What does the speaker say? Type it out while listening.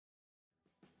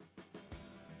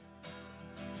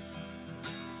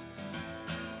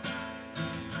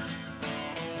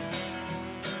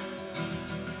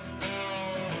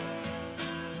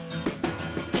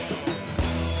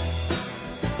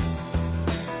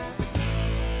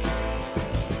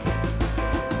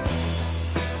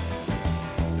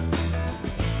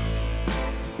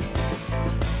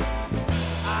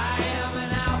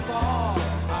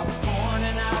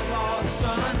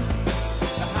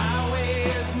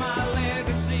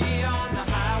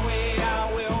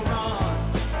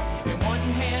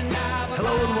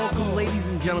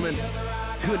and gentlemen,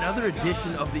 to another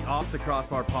edition of the Off the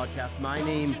Crossbar podcast. My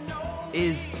name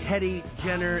is Teddy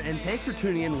Jenner, and thanks for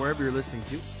tuning in wherever you're listening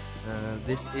to.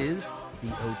 This is the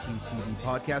OTCB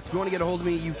podcast. If you want to get a hold of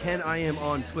me, you can. I am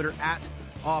on Twitter at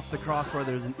Off the Crossbar.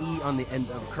 There's an E on the end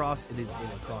of cross. It is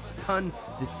a lacrosse pun.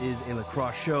 This is a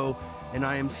lacrosse show, and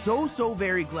I am so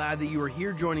very glad that you are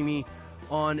here joining me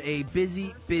on a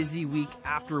busy week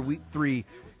after week 3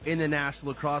 in the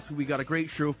National Lacrosse. We got a great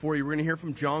show for you. We're going to hear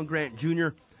from John Grant Jr.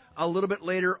 a little bit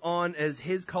later on as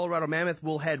his Colorado Mammoth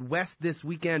will head west this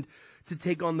weekend to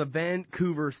take on the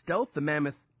Vancouver Stealth. The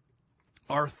Mammoth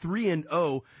are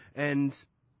 3-0 and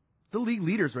the league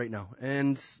leaders right now.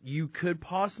 And you could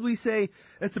possibly say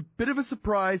it's a bit of a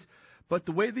surprise, but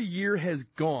the way the year has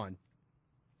gone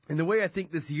and the way I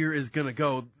think this year is going to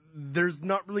go, there's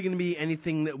not really going to be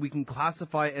anything that we can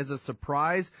classify as a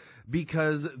surprise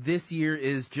because this year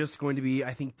is just going to be,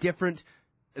 I think, different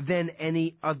than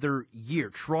any other year.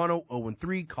 Toronto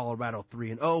 0-3, Colorado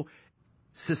 3-0,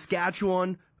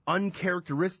 Saskatchewan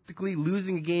uncharacteristically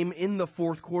losing a game in the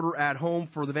fourth quarter at home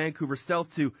for the Vancouver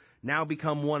Stealth to now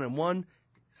become 1-1.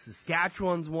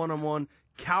 Saskatchewan's 1-1.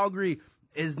 Calgary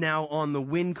is now on the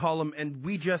win column, and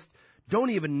we just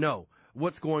don't even know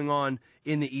what's going on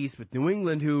in the East with New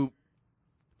England, who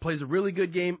plays a really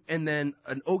good game and then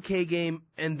an okay game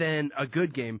and then a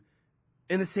good game.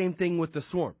 And the same thing with the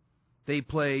Swarm. They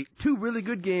play 2 really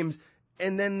good games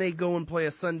and then they go and play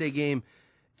a Sunday game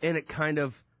and it kind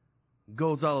of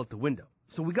goes all out the window.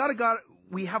 So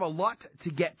we have a lot to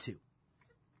get to.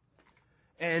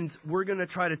 And we're going to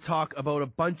try to talk about a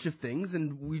bunch of things,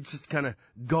 and we just kind of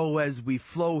go as we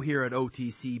flow here at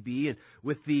OTCB. And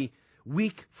with the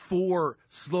week 4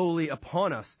 slowly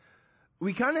upon us,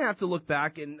 we kind of have to look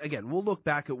back, and again, we'll look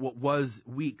back at what was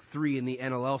week 3 in the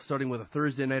NLL, starting with a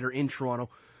Thursday nighter in Toronto,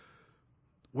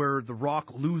 where the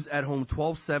Rock lose at home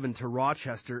 12-7 to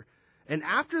Rochester. And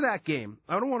after that game,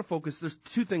 I don't want to focus, there's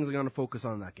 2 things I'm going to focus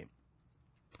on in that game.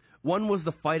 One was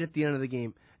the fight at the end of the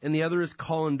game, and the other is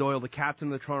Colin Doyle, the captain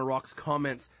of the Toronto Rock's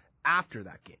comments after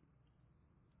that game.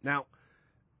 Now,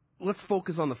 let's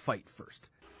focus on the fight first.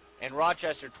 And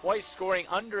Rochester twice scoring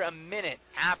under a minute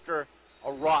after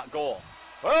a Rock goal.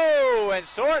 Oh, and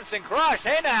Sorensen crushed.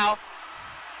 Hey now.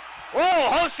 Whoa,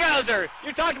 Holstrauser.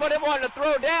 You talked about him wanting to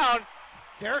throw down.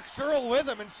 Derek Searle with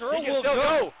him, and Searle will still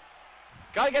go.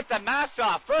 Got to get the mask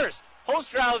off first.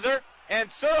 Holstrauser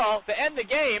and Searle to end the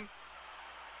game.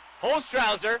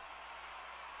 Holstrauser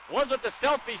was with the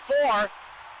Stealth before.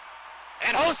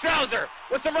 And Holstrauser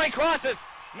with some right crosses.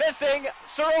 Missing.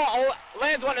 Searle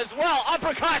lands one as well.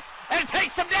 Uppercuts and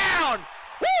takes him down.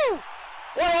 Woo!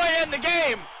 What a way to end the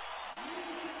game.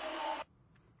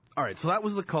 All right, so that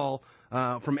was the call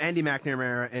from Andy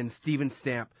McNamara and Steven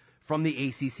Stamp from the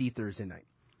ACC Thursday night.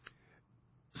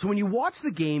 So when you watch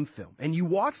the game film and you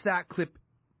watch that clip,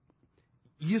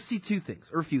 you see 2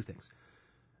 things, or a few things.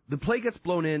 The play gets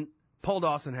blown in. Paul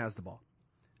Dawson has the ball.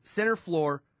 Center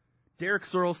floor, Derek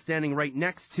Searle standing right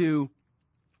next to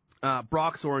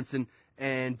Brock Sorensen,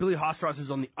 and Billy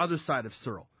Hostrauser's on the other side of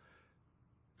Searle.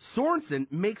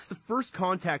 Sorensen makes the first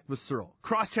contact with Searle,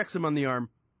 cross-checks him on the arm.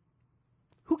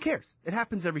 Who cares? It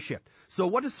happens every shift. So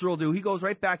what does Searle do? He goes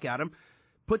right back at him,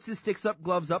 puts his sticks up,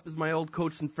 gloves up, as my old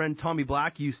coach and friend Tommy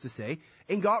Black used to say,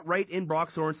 and got right in Brock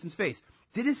Sorensen's face.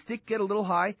 Did his stick get a little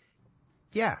high?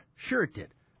 Yeah, sure it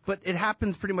did. But it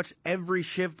happens pretty much every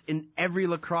shift in every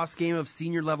lacrosse game of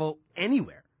senior level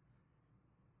anywhere.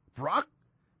 Brock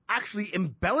actually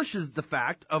embellishes the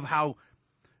fact of how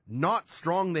not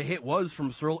strong the hit was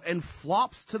from Searle and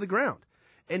flops to the ground.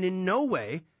 And in no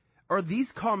way are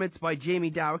these comments by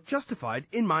Jamie Dawick justified,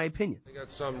 in my opinion. They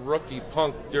got some rookie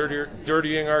punk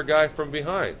dirtying our guy from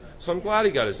behind. So I'm glad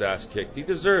he got his ass kicked. He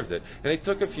deserved it. And he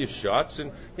took a few shots,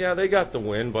 and yeah, they got the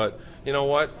win, but you know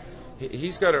what?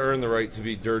 He's got to earn the right to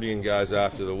be dirtying guys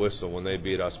after the whistle when they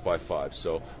beat us by 5.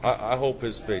 So I hope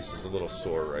his face is a little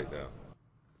sore right now.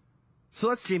 So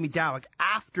that's Jamie Dawick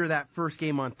after that first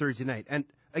game on Thursday night. And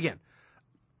again,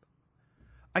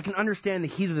 I can understand the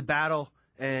heat of the battle,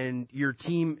 and your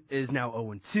team is now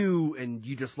 0-2, and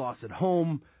you just lost at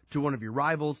home to one of your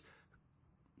rivals.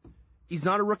 He's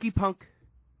not a rookie punk.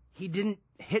 He didn't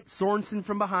hit Sorensen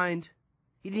from behind.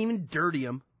 He didn't even dirty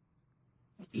him.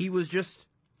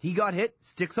 He got hit,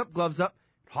 sticks up, gloves up.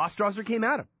 Hostrauser came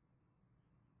at him.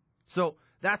 So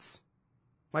that's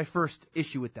my first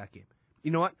issue with that game.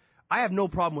 You know what? I have no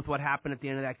problem with what happened at the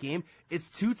end of that game. It's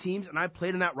 2 teams, and I've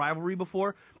played in that rivalry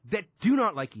before, that do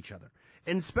not like each other.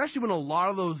 And especially when a lot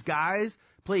of those guys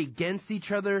play against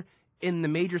each other in the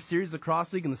major series of the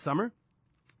Lacrosse League in the summer,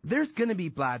 there's going to be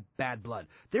bad blood.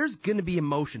 There's going to be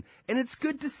emotion. And it's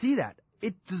good to see that.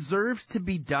 It deserves to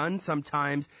be done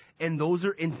sometimes, and those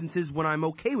are instances when I'm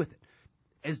okay with it.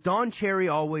 As Don Cherry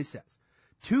always says,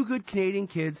 two good Canadian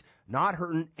kids not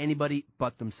hurting anybody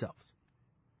but themselves.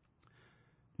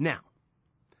 Now,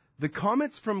 the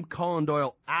comments from Colin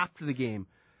Doyle after the game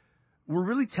were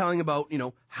really telling about,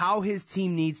 how his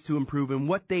team needs to improve and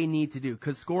what they need to do,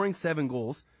 because scoring 7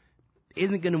 goals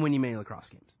isn't going to win you many lacrosse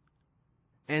games.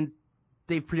 And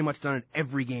they've pretty much done it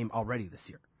every game already this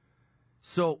year.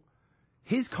 So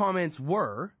his comments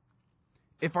were,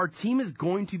 if our team is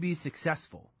going to be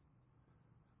successful,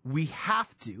 we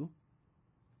have to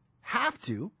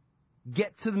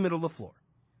get to the middle of the floor.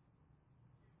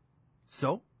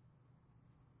 So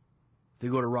they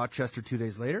go to Rochester 2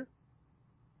 days later.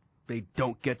 They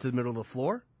don't get to the middle of the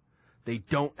floor. They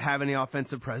don't have any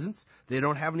offensive presence. They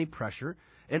don't have any pressure.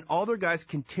 And all their guys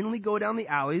continually go down the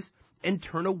alleys and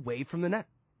turn away from the net.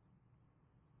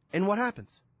 And what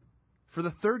happens? For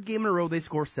the third game in a row, they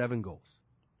score 7 goals.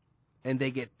 And they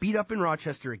get beat up in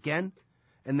Rochester again.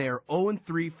 And they are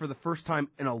 0-3 for the first time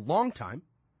in a long time.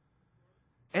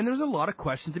 And there's a lot of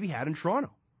questions to be had in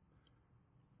Toronto.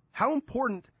 How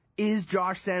important is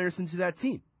Josh Sanderson to that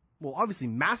team? Well, obviously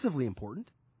massively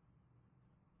important.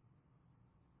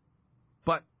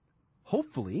 But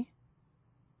hopefully,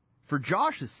 for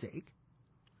Josh's sake,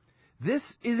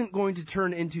 this isn't going to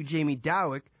turn into Jamie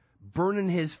Dawick burning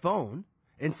his phone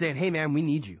and saying, hey man, we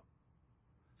need you.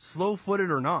 Slow-footed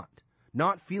or not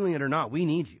feeling it or not, we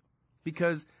need you.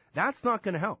 Because that's not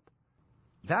going to help.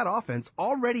 That offense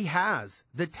already has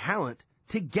the talent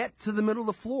to get to the middle of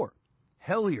the floor.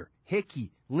 Hellier,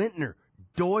 Hickey, Lintner,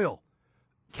 Doyle.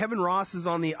 Kevin Ross is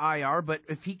on the IR, but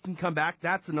if he can come back,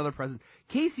 that's another presence.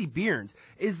 Casey Behrens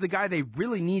is the guy they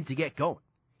really need to get going.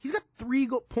 He's got 3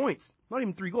 points. Not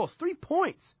even 3 goals, 3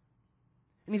 points.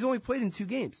 And he's only played in 2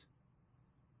 games.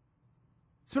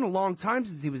 It's been a long time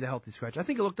since he was a healthy scratch. I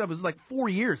think I looked up, it was like 4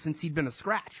 years since he'd been a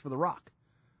scratch for the Rock.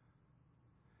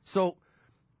 So,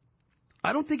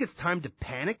 I don't think it's time to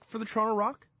panic for the Toronto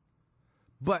Rock,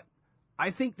 but I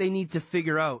think they need to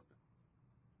figure out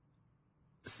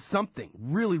something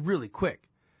really, really quick.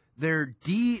 Their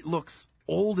D looks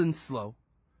old and slow.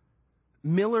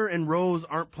 Miller and Rose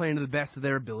aren't playing to the best of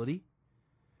their ability.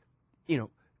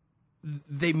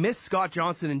 They miss Scott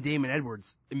Johnson and Damon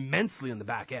Edwards immensely on the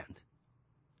back end.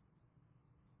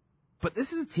 But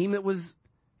this is a team that was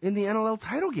in the NLL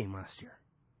title game last year.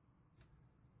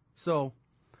 So,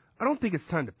 I don't think it's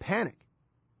time to panic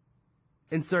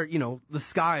and start, the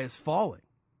sky is falling.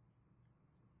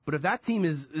 But if that team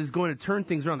is going to turn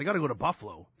things around, they got to go to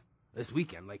Buffalo this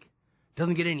weekend. It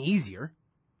doesn't get any easier.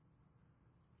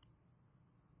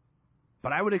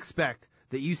 But I would expect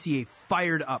that you see a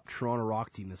fired up Toronto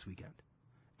Rock team this weekend.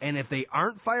 And if they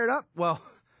aren't fired up, well,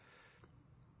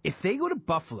 if they go to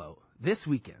Buffalo this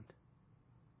weekend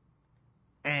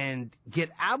and get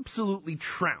absolutely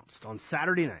trounced on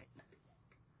Saturday night,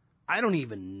 I don't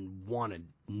even want to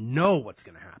know what's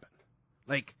going to happen.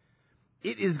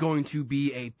 It is going to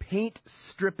be a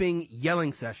paint-stripping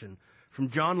yelling session from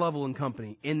John Lovell and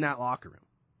company in that locker room.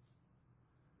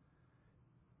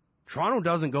 Toronto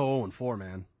doesn't go 0-4,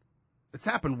 man. It's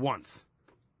happened once.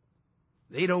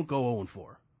 They don't go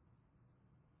 0-4.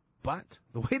 But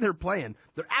the way they're playing,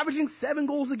 they're averaging 7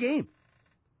 goals a game.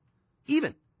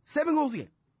 Even. 7 goals a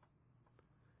game.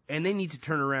 And they need to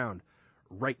turn around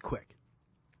right quick.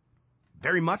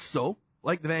 Very much so,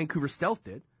 like the Vancouver Stealth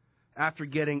did, after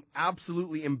getting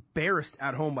absolutely embarrassed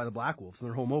at home by the Black Wolves in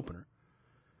their home opener.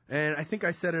 And I think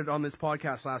I said it on this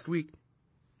podcast last week,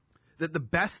 that the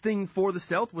best thing for the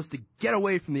Stealth was to get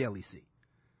away from the LEC.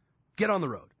 Get on the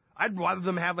road. I'd rather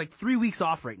them have 3 weeks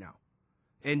off right now.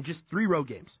 And just 3 road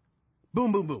games.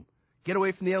 Boom, boom, boom. Get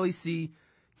away from the LEC,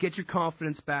 get your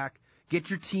confidence back, get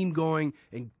your team going,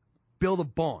 and build a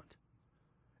bond.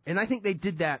 And I think they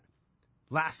did that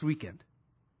last weekend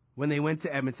when they went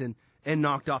to Edmonton and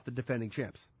knocked off the defending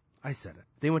champs. I said it.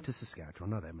 They went to Saskatchewan,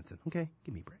 not Edmonton. Okay,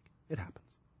 give me a break. It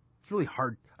happens. It's really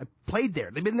hard. I played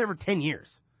there. They've been there for 10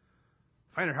 years.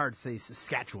 I find it hard to say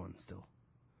Saskatchewan still.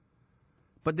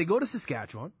 But they go to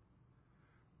Saskatchewan,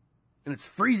 and it's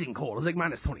freezing cold. It's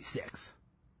minus 26.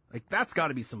 That's got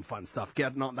to be some fun stuff,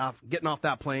 getting off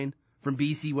that plane from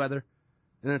BC weather,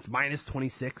 and then it's minus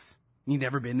 26. You've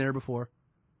never been there before.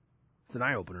 It's an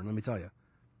eye-opener, let me tell you.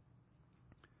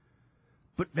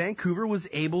 But Vancouver was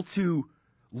able to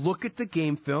look at the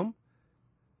game film.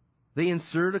 They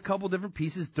inserted a couple different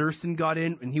pieces. Thurston got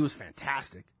in, and he was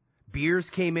fantastic. Beers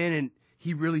came in, and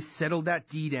he really settled that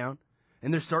D down.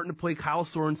 And they're starting to play Kyle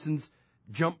Sorensen's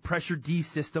jump pressure D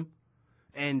system.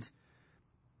 And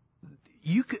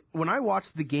when I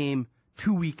watched the game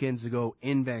 2 weekends ago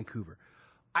in Vancouver,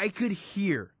 I could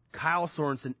hear Kyle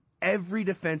Sorensen every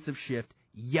defensive shift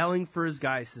yelling for his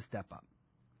guys to step up.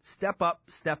 Step up,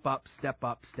 step up, step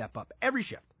up, step up. Every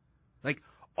shift. Like,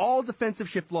 all defensive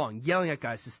shift long, yelling at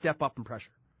guys to step up and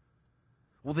pressure.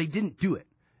 Well, they didn't do it.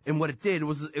 And what it did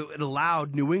was it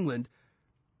allowed New England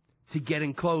to get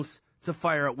in close, to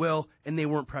fire at will, and they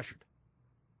weren't pressured.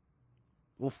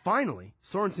 Well, finally,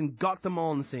 Sorensen got them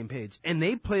all on the same page, and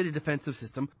they played a defensive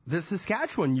system that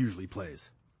Saskatchewan usually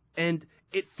plays. And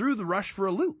it threw the Rush for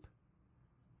a loop.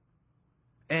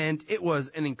 And it was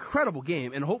an incredible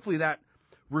game, and hopefully that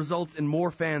results in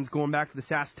more fans going back to the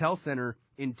SaskTel Center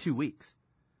in 2 weeks.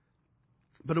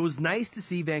 But it was nice to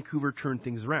see Vancouver turn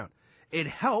things around. It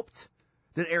helped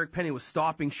that Eric Penny was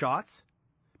stopping shots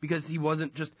because he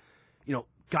wasn't just,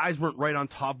 guys weren't right on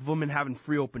top of him and having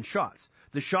free open shots.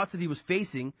 The shots that he was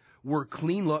facing were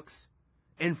clean looks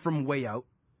and from way out,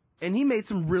 and he made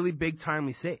some really big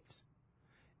timely saves.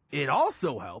 It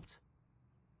also helped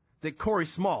that Corey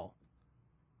Small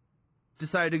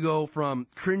decided to go from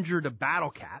Cringer to Battle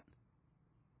Cat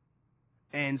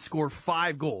and score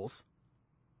 5 goals,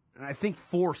 and I think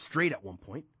 4 straight at one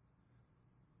point,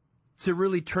 to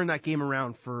really turn that game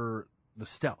around for the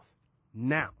Stealth.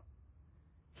 Now,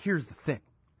 here's the thing.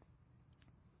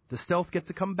 The Stealth get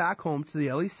to come back home to the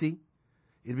LEC.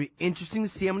 It'll be interesting to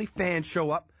see how many fans show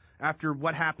up after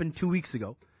what happened 2 weeks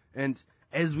ago. And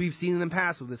as we've seen in the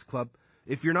past with this club,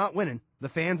 if you're not winning, the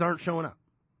fans aren't showing up.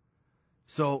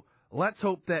 So let's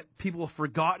hope that people have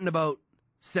forgotten about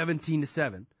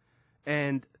 17-7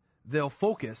 and they'll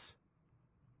focus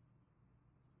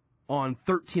on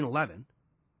 13-11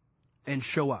 and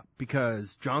show up,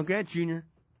 because John Grant Jr.,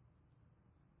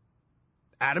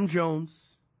 Adam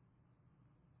Jones,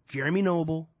 Jeremy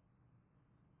Noble,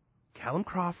 Callum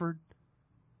Crawford,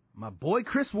 my boy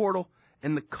Chris Wardle,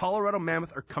 and the Colorado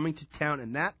Mammoth are coming to town,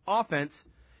 and that offense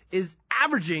is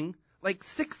averaging like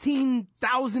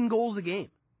 16,000 goals a game.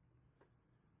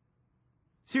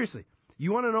 Seriously,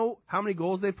 you want to know how many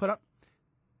goals they've put up?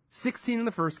 16 in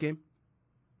the first game,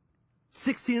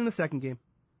 16 in the second game,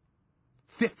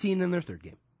 15 in their third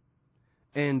game.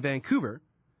 And Vancouver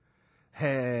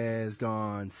has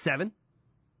gone 7,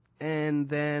 and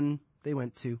then they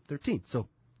went to 13. So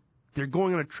they're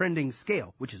going on a trending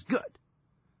scale, which is good.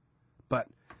 But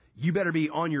you better be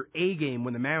on your A game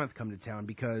when the Mammoth come to town,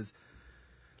 because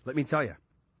let me tell you,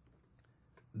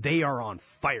 they are on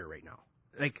fire right now.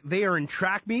 Like, they are in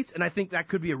track meets, and I think that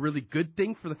could be a really good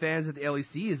thing for the fans at the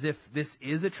LEC, is if this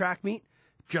is a track meet,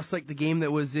 just like the game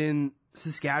that was in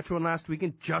Saskatchewan last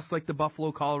weekend, just like the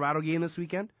Buffalo-Colorado game this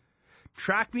weekend.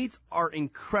 Track meets are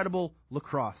incredible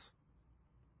lacrosse.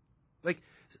 Like,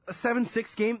 a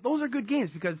 7-6 game, those are good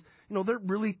games because, they're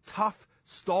really tough,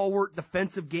 stalwart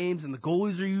defensive games, and the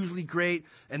goalies are usually great,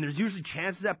 and there's usually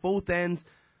chances at both ends.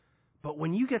 But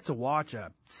when you get to watch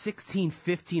a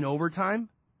 16-15 overtime,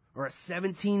 or a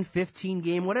 17-15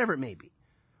 game, whatever it may be,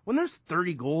 when there's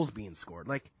 30 goals being scored,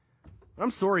 like,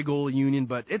 I'm sorry, goalie union,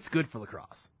 but it's good for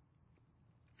lacrosse.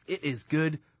 It is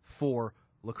good for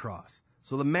lacrosse.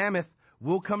 So the Mammoth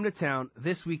will come to town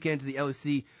this weekend to the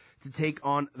LEC to take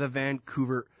on the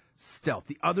Vancouver Stealth.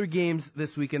 The other games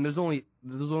this weekend, there's only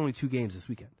 2 games this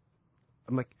weekend.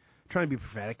 I'm like trying to be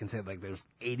prophetic and say like there's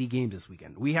 80 games this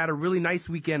weekend. We had a really nice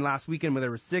weekend last weekend where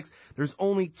there were 6. There's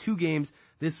only 2 games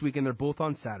this weekend. They're both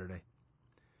on Saturday.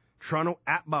 Toronto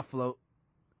at Buffalo,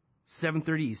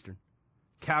 7:30 Eastern.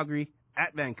 Calgary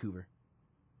at Vancouver,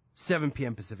 7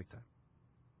 p.m. Pacific time.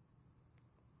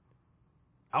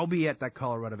 I'll be at that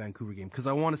Colorado-Vancouver game because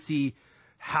I want to see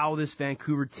how this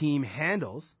Vancouver team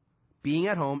handles being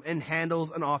at home and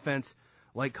handles an offense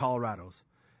like Colorado's.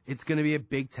 It's going to be a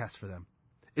big test for them.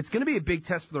 It's going to be a big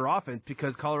test for their offense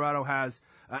because Colorado has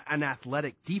an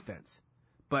athletic defense.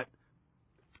 But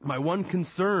my one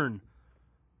concern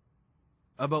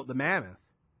about the Mammoth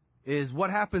is what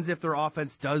happens if their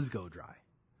offense does go dry,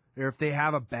 or if they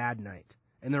have a bad night.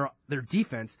 And their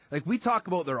defense, like we talk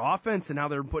about their offense and how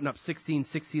they're putting up 16,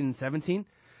 16, and 17.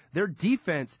 Their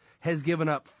defense has given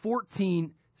up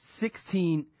 14,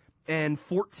 16, and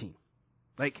 14.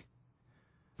 Like,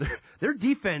 their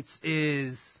defense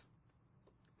is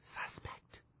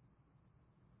suspect.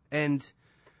 And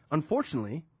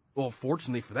unfortunately, well,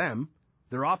 fortunately for them,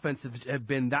 their offense have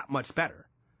been that much better.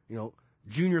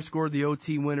 Junior scored the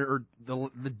OT winner, or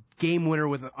the game winner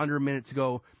with under a minute to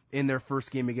go in their first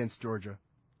game against Georgia.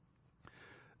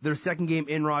 Their second game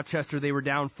in Rochester, they were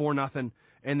down 4-0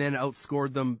 and then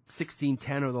outscored them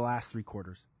 16-10 over the last 3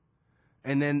 quarters.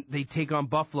 And then they take on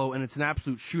Buffalo, and it's an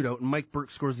absolute shootout, and Mike Burke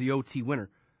scores the OT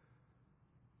winner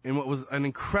in what was an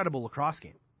incredible lacrosse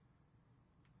game.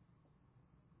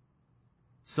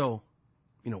 So,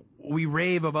 we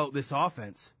rave about this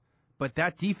offense, but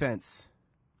that defense,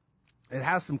 it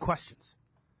has some questions.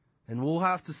 And we'll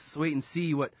have to wait and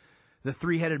see what the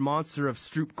three-headed monster of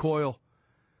Stroop, Coyle,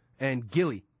 and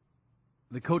Gilly,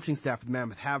 the coaching staff of the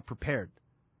Mammoth, have prepared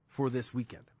for this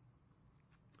weekend.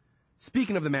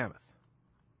 Speaking of the Mammoth,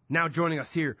 now joining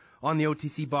us here on the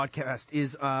OTC podcast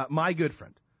is my good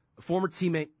friend, a former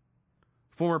teammate,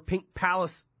 former Pink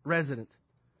Palace resident,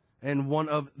 and one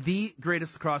of the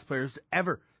greatest lacrosse players to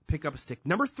ever pick up a stick.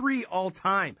 Number 3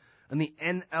 all-time on the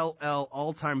NLL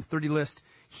all-time 30 list.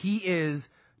 He is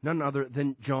none other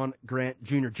than John Grant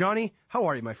Jr. Johnny, how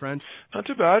are you, my friend? Not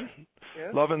too bad.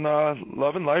 Yeah. Loving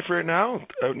life right now.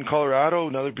 Out in Colorado,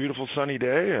 another beautiful sunny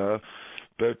day.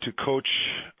 About to coach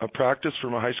a practice for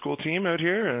my high school team out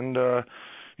here, and a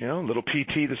little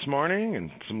PT this morning, and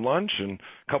some lunch, and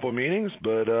a couple of meetings.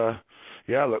 But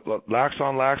lax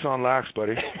on lax,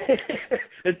 buddy.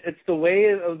 It's the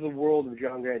way of the world of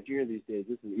John Grant Jr. these days.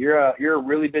 Listen, you're a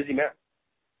really busy man.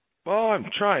 Well, I'm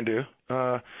trying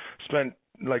to. Spent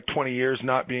like 20 years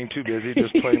not being too busy,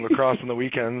 just playing lacrosse on the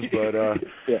weekends. But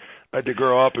yeah. I had to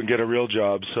grow up and get a real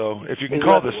job. So if you can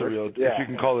call this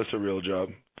a real job.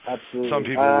 Absolutely. Some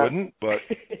people wouldn't, but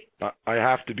I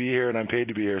have to be here and I'm paid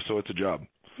to be here, so it's a job.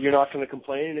 You're not going to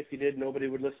complain, and if you did, nobody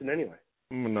would listen anyway.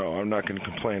 No, I'm not going to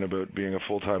complain about being a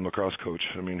full-time lacrosse coach.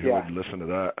 I mean, who would listen to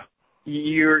that?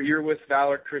 You're with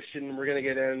Valor Christian. We're going to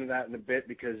get into that in a bit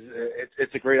because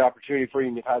it's a great opportunity for you,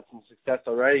 and you've had some success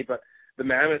already. But the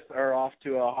Mammoths are off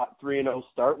to a hot 3-0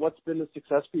 start. What's been the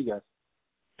success for you guys?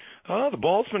 The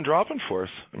ball's been dropping for us.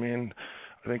 I mean,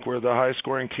 I think we're the highest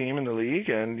scoring team in the league,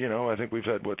 and I think we've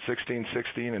had 16,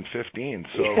 16, and 15.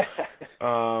 So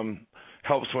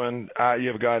helps when you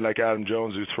have a guy like Adam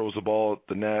Jones who throws the ball at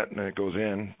the net and it goes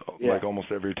in like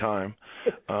almost every time.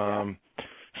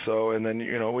 So and then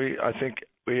I think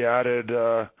we added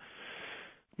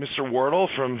Mr. Wardle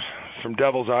from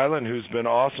Devil's Island, who's been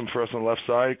awesome for us on the left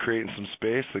side, creating some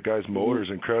space. The guy's motor is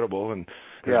incredible, and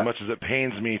as much as it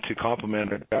pains me to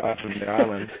compliment a guy from the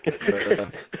island,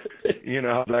 you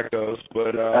know how that goes.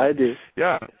 But I do.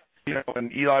 Yeah,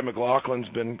 and Eli McLaughlin's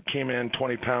came in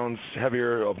 20 pounds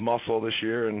heavier of muscle this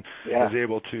year, and was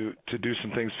able to do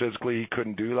some things physically he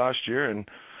couldn't do last year. And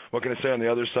what can I say on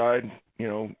the other side?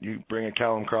 You bring a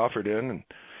Callum Crawford in, and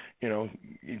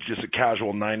just a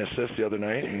casual 9 assists the other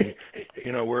night, and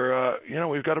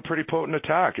we've got a pretty potent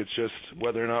attack. It's just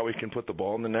whether or not we can put the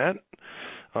ball in the net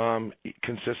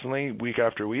consistently week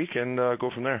after week and go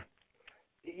from there.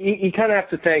 You kind of have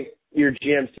to thank your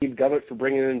GM Steve Gubbett for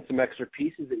bringing in some extra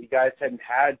pieces that you guys hadn't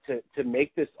had to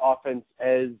make this offense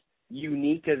as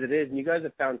unique as it is, and you guys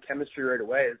have found chemistry right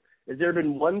away. Has there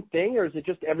been one thing, or is it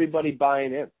just everybody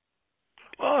buying in?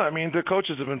 Well, I mean, the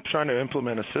coaches have been trying to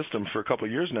implement a system for a couple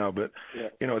of years now, but,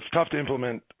 it's tough to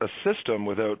implement a system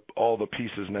without all the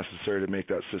pieces necessary to make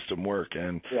that system work.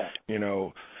 And,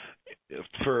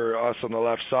 for us on the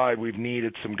left side, we've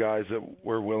needed some guys that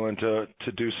were willing to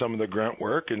do some of the grunt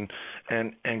work and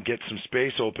get some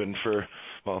space open for,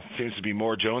 it seems to be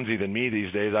more Jonesy than me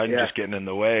these days. I'm just getting in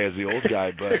the way as the old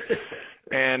guy, but,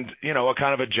 and, a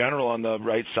kind of a general on the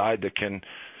right side that can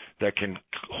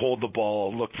hold the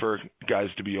ball, look for guys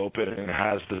to be open, and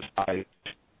has the size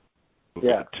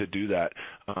to do that.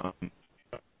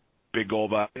 Big goal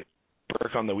by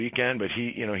Burke on the weekend, but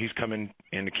he's coming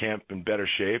into camp in better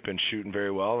shape and shooting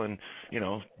very well. And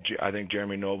I think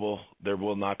Jeremy Noble, there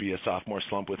will not be a sophomore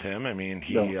slump with him. I mean,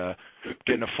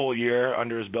 getting a full year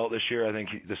under his belt this year. I think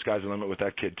the sky's the limit with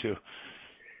that kid too.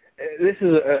 This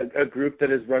is a group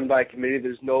that is run by a committee.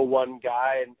 There's no one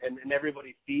guy, and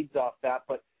everybody feeds off that.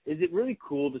 But is it really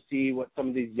cool to see what some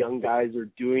of these young guys are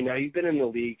doing? Now, you've been in the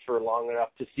league for long enough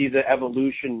to see the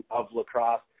evolution of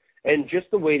lacrosse and just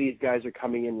the way these guys are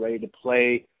coming in ready to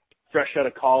play fresh out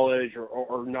of college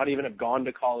or not even have gone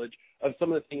to college, of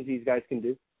some of the things these guys can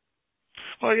do.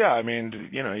 Well, yeah, I mean,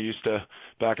 used to,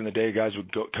 back in the day, guys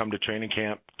would come to training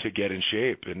camp to get in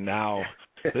shape, and now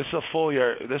this is a full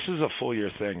year. This is a full year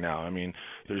thing now. I mean,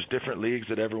 there's different leagues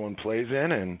that everyone plays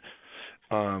in,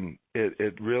 and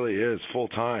it really is full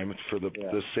time for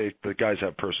the sake. The guys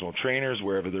have personal trainers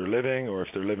wherever they're living, or if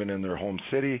they're living in their home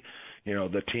city,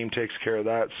 the team takes care of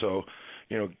that. So,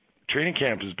 training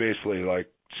camp is basically like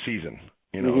season.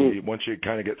 Once you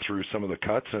kind of get through some of the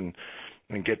cuts and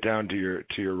get down to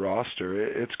your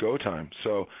roster, it's go time.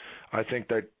 So, I think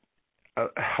that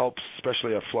helps,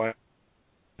 especially a fly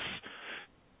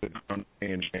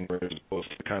in January, as opposed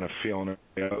to kind of feeling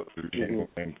it out through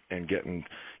January and getting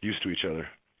used to each other.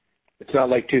 It's not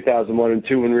like 2001 and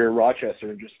 2 when we were in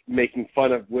Rochester, just making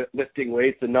fun of lifting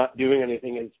weights and not doing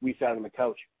anything as we sat on the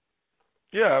couch.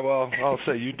 Yeah, well, I'll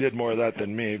say you did more of that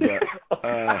than me, but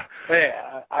hey,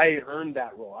 I earned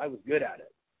that role. I was good at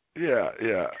it.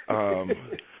 Yeah.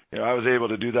 I was able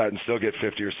to do that and still get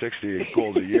 50 or 60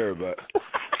 goals a year, but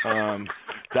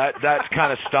that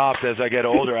kind of stopped as I get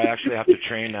older. I actually have to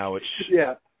train now, which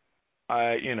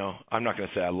I'm not going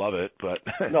to say I love it, but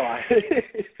no,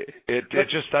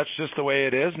 that's just the way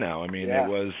it is now. I mean, it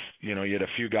was, you had a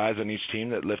few guys on each team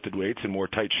that lifted weights and wore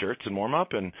tight shirts and warm up,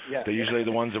 and they're usually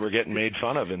the ones that were getting made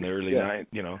fun of in the early night,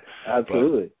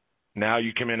 Absolutely. But now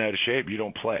you come in out of shape, you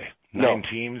don't play. 9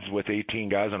 teams with 18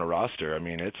 guys on a roster. I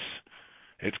mean,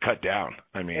 it's cut down.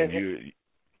 I mean,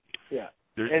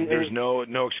 there's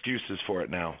no excuses for it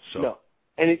now. So. No.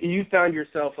 And you found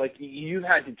yourself, like, you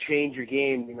had to change your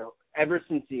game, ever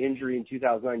since the injury in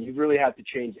 2009. You've really had to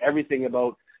change everything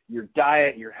about your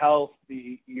diet, your health,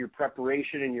 your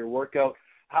preparation, and your workout.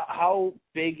 How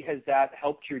big has that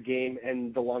helped your game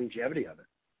and the longevity of it?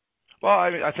 Well,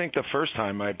 I think the first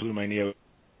time I blew my knee out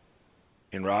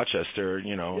in Rochester,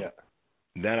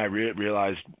 then I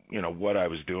realized, what I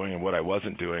was doing and what I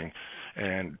wasn't doing.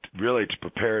 And really to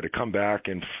prepare to come back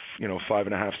in,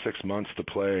 5.5, 6 months to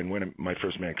play and win my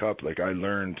first Mann Cup, like I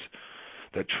learned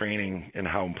that training and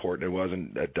how important it was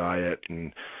and that diet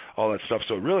and all that stuff.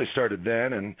 So it really started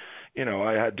then. And,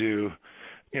 I had to,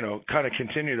 kind of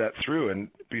continue that through. And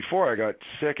before I got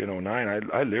sick in 2009,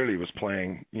 I literally was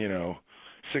playing,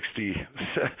 60,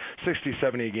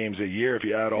 70 games a year if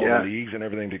you add all the leagues and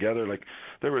everything together. Like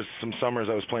there was some summers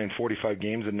I was playing 45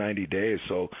 games in 90 days.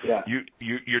 So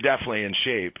you're definitely in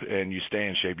shape and you stay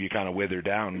in shape. You kind of wither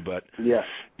down. But,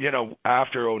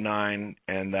 after 2009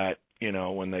 and that,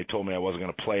 when they told me I wasn't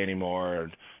going to play anymore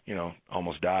or,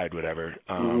 almost died, whatever,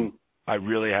 I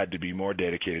really had to be more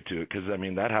dedicated to it because,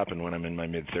 that happened when I'm in my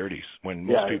mid-30s. When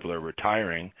most people are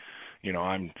retiring,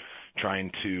 I'm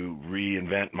trying to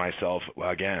reinvent myself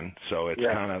again. So it's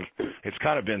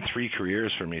kind of been 3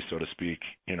 careers for me, so to speak.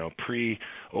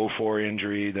 Pre-04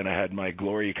 injury, then I had my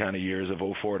glory kind of years of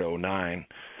 04 to 09,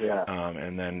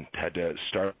 and then had to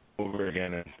start over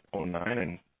again in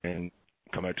 09 and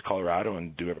come out to Colorado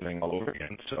and do everything all over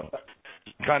again. So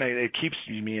kind of it keeps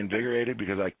me invigorated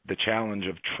because the challenge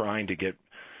of trying to get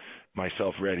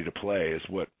myself ready to play is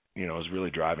what is really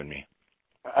driving me.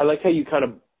 I like how you kind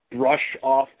of brush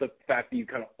off the fact that you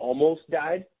kind of almost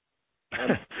died.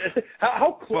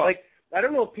 How cool? Well, I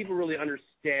don't know if people really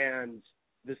understand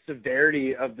the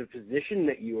severity of the position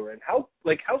that you were in. How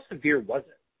severe was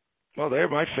it? Well,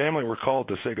 my family were called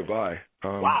to say goodbye.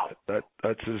 Wow. That's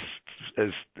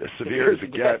as severe as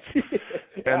it gets.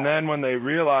 And then when they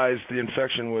realized the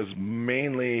infection was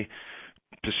mainly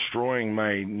destroying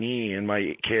my knee and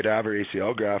my cadaver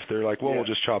ACL graft, they're like, well, we'll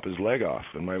just chop his leg off.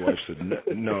 And my wife said,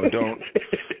 no,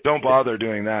 don't bother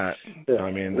doing that. I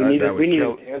mean, that would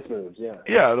kill. Dance moves,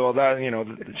 Yeah, well, that,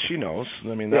 she knows.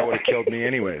 I mean, that would have killed me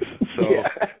anyways. So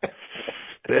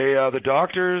the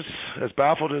doctors, as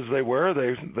baffled as they were,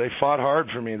 they fought hard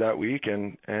for me that week,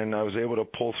 and I was able to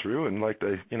pull through. And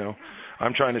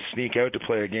I'm trying to sneak out to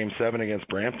play a Game 7 against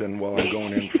Brampton while I'm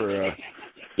going in for a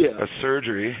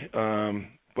surgery.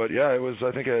 But it was,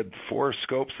 I think I had 4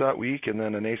 scopes that week and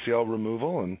then an ACL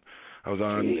removal, and I was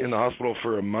in the hospital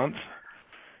for a month,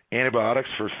 antibiotics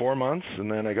for 4 months,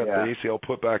 and then I got the ACL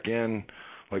put back in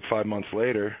 5 months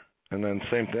later, and then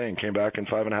same thing, came back in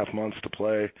 5.5 months to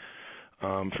play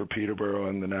for Peterborough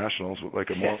and the Nationals like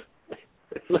a moron.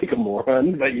 Like a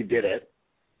moron, but you did it.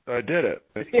 I did it.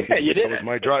 You did it.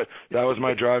 That was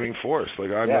my driving force.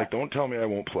 Don't tell me I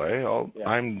won't play.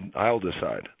 I'll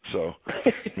decide. So,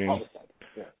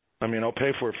 I'll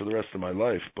pay for it for the rest of my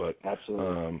life. But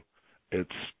absolutely,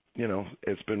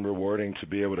 it's been rewarding to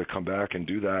be able to come back and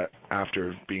do that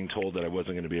after being told that I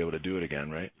wasn't going to be able to do it again.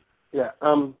 Right? Yeah.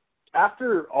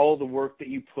 After all the work that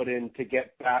you put in to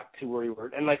get back to where you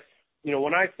were, and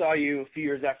when I saw you a few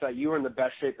years after that, you were in the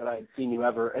best shape that I had seen you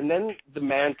ever. And then the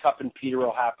Mann Cup in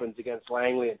Peterborough happens against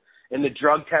Langley, and the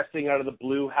drug testing out of the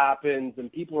blue happens,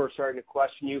 and people were starting to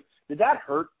question you. Did that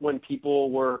hurt when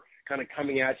people were kind of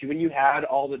coming at you, when you had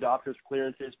all the doctor's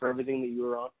clearances for everything that you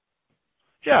were on?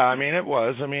 Yeah, it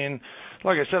was.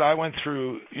 Like I said, I went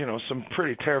through, some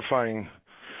pretty terrifying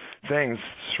things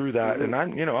through that, and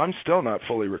I'm still not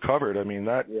fully recovered.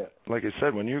 Like I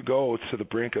said, when you go to the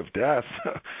brink of death,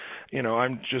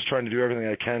 I'm just trying to do everything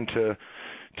I can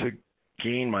to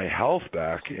gain my health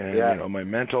back and my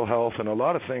mental health, and a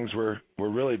lot of things were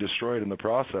really destroyed in the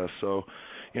process. So,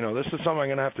 this is something I'm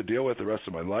going to have to deal with the rest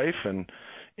of my life, and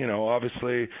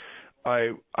obviously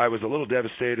I was a little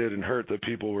devastated and hurt that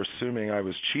people were assuming I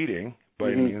was cheating. But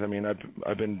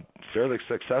I've been fairly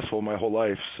successful my whole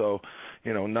life, so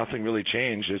nothing really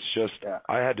changed. It's just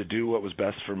I had to do what was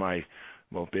best for my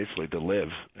basically to live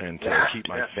and to keep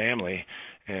my family.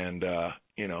 And,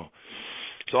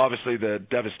 so obviously the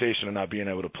devastation of not being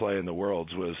able to play in the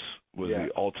Worlds was the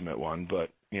ultimate one. But,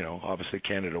 obviously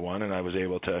Canada won, and I was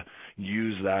able to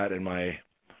use that in my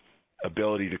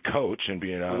ability to coach and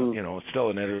being, still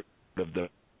an editor of the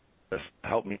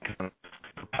helped me kind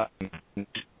of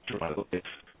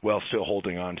while still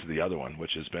holding on to the other one,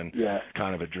 which has been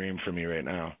kind of a dream for me right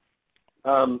now.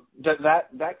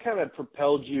 That kind of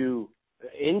propelled you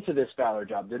into this Valor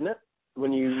job, didn't it?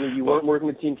 When you weren't working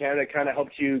with Team Canada, it kind of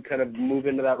helped you kind of move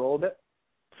into that role a bit?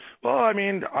 Well, I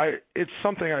mean, it's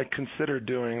something I considered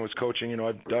doing, was coaching.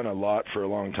 I've done a lot for a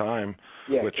long time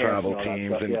with travel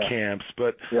teams and camps,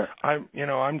 but I'm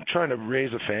trying to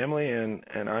raise a family, and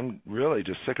I'm really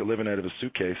just sick of living out of a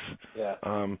suitcase. Yeah.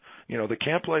 The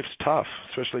camp life's tough,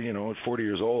 especially, at 40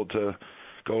 years old, to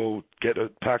go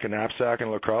pack a knapsack and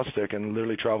a lacrosse stick and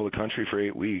literally travel the country for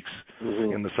 8 weeks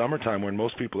in the summertime when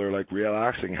most people are like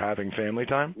relaxing, having family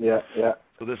time. Yeah.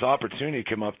 So this opportunity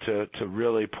came up to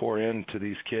really pour into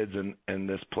these kids in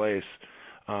this place,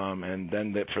 and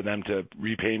then for them to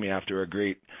repay me after a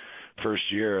great first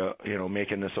year,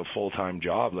 making this a full-time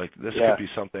job. Like this could be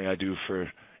something I do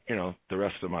for, the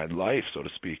rest of my life, so to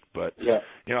speak. But,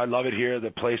 I love it here.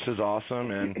 The place is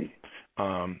awesome. And,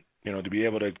 to be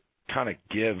able to kind of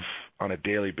give on a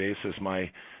daily basis my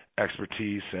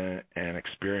expertise and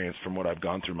experience from what I've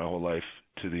gone through my whole life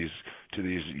to these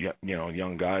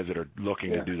young guys that are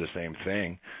looking to do the same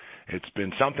thing. It's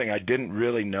been something I didn't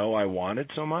really know I wanted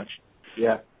so much.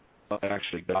 Yeah. I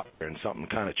actually got there, and something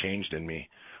kind of changed in me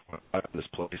when I got to this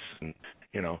place, and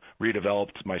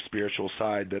redeveloped my spiritual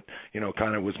side that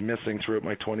kind of was missing throughout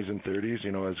my 20s and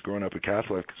 30s, as growing up a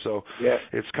Catholic. So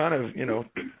it's kind of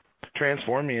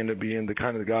transformed me into being the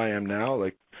kind of the guy I am now,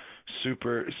 like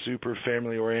super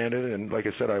family oriented, and like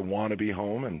I said, I want to be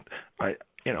home, and I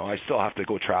still have to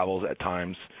go travel at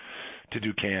times to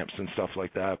do camps and stuff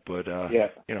like that, but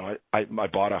I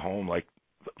bought a home like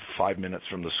 5 minutes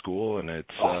from the school, and it's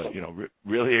awesome.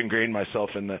 Really ingrained myself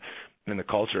in the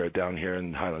culture down here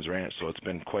in Highlands Ranch, so it's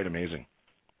been quite amazing.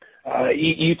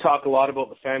 You talk a lot about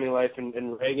the family life, and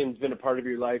Reagan's been a part of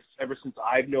your life ever since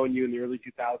I've known you in the early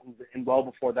 2000s and well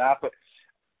before that. But,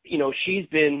 she's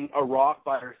been a rock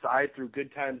by her side through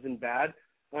good times and bad.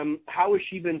 How has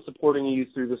she been supporting you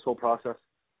through this whole process?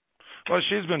 Well,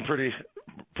 she's been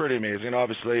pretty amazing.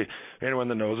 Obviously, anyone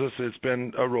that knows us, it's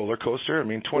been a roller coaster. I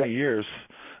mean, 20 years,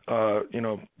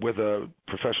 with a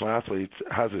professional athlete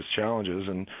has its challenges,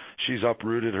 and she's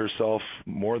uprooted herself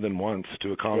more than once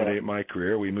to accommodate my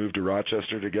career. We moved to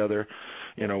Rochester together,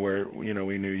 where,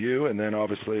 we knew you, and then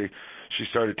obviously she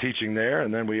started teaching there,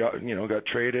 and then we, got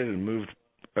traded and moved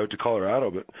out to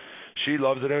Colorado, but she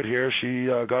loves it out here. She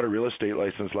got a real estate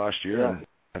license last year, and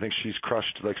I think she's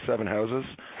crushed like 7 houses,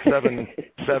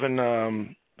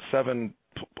 seven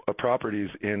properties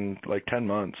in like 10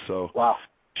 months. So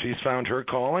she's found her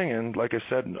calling, and like I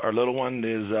said, our little one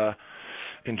is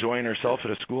enjoying herself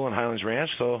at a school in Highlands Ranch.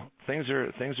 So things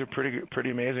are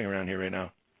pretty amazing around here right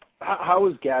now. How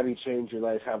has Gabby changed your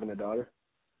life having a daughter?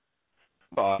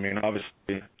 Well, I mean,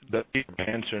 obviously the Peter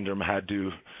Pan syndrome had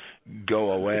to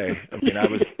go away. I mean, I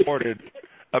was afforded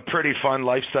a pretty fun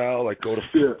lifestyle, like go to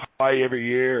Hawaii every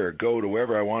year or go to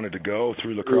wherever I wanted to go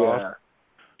through lacrosse,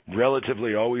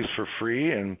 relatively always for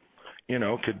free, and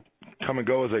could come and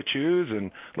go as I choose. And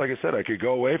like I said, I could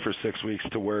go away for 6 weeks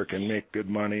to work and make good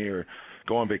money, or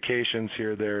go on vacations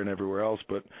here, there, and everywhere else.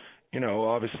 But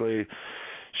obviously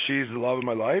she's the love of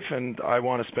my life, and I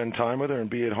want to spend time with her and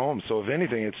be at home. So if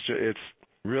anything, it's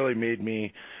really made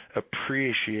me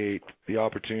appreciate the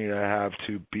opportunity I have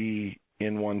to be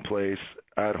in one place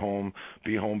at home,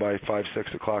 be home by 5,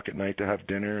 6 o'clock at night to have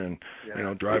dinner, and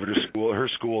drive her to school. Her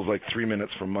school is like 3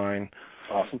 minutes from mine.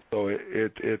 Awesome. So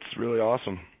it's really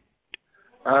awesome.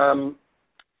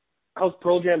 How's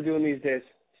Pearl Jam doing these days?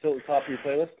 Still at the top of your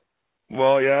playlist?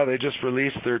 Well, yeah, they just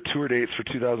released their tour dates for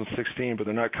 2016, but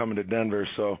they're not coming to Denver,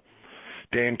 so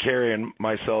Dan Carey and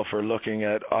myself are looking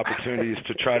at opportunities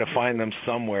to try to find them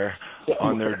somewhere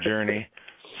on their journey.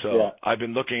 So I've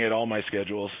been looking at all my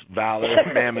schedules: Valor,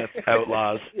 Mammoth,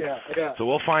 Outlaws. So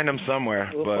we'll find them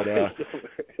somewhere.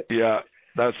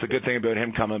 That's the good thing about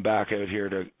him coming back out here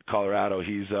to Colorado.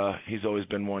 He's always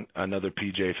been another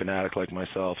PJ fanatic like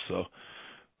myself. So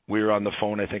we were on the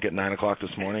phone, I think, at 9 o'clock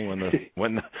this morning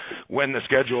when the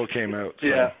schedule came out.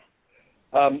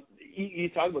 So. You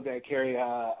talk about that, Carey.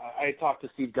 I talked to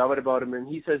Steve Govett about him, and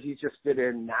he says he's just fit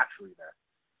in naturally there.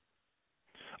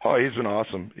 Oh, he's been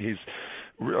awesome. He's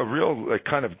a real,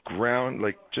 kind of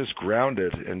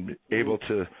grounded and able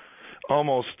to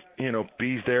almost,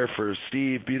 be there for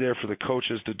Steve, be there for the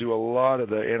coaches to do a lot of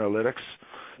the analytics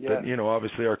that,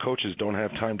 obviously our coaches don't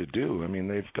have time to do. I mean,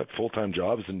 they've got full-time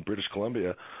jobs in British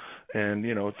Columbia. And,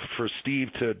 for Steve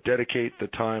to dedicate the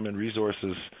time and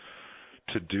resources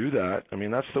to do that, I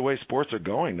mean, that's the way sports are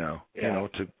going now,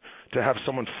 to have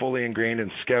someone fully ingrained in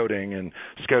scouting and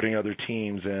scouting other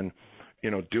teams and,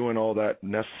 doing all that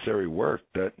necessary work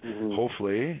that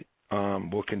hopefully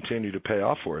will continue to pay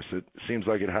off for us. It seems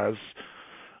like it has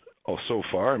so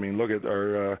far. I mean, look at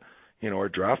our, our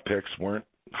draft picks weren't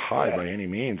high by any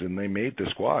means, and they made the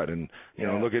squad. And,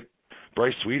 look at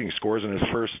Bryce Sweeting scores in his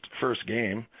first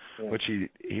game, which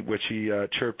he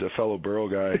chirped a fellow Borough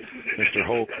guy, Mr.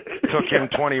 Hope. Took him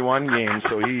 21 games,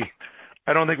 so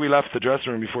I don't think we left the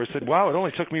dressing room before he said, "Wow, it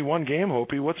only took me one game,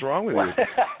 Hopi. What's wrong with you?"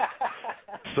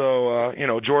 So,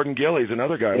 Jordan Gillies,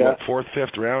 another guy, fourth,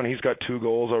 fifth round, he's got 2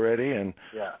 goals already, and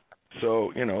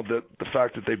so, the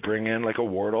fact that they bring in like a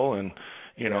Wardle and,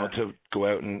 to go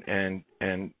out and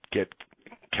get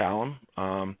Callum.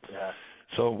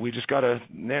 So we just got to,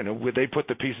 they put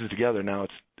the pieces together. Now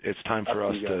it's time for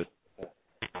us to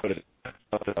put it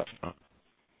up.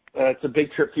 It's a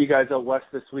big trip for you guys out west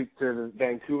this week to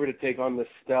Vancouver to take on the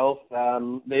Stealth.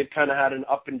 They've kind of had an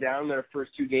up and down their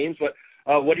first 2 games, but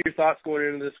what are your thoughts going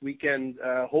into this weekend?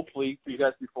 Hopefully for you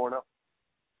guys to be 4-0.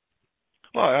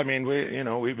 Well, I mean,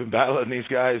 we've been battling these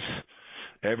guys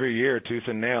every year, tooth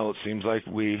and nail. It seems like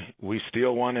we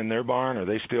steal one in their barn, or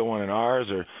they steal one in ours,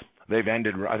 or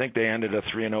I think they ended a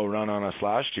 3-0 run on us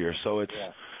last year. So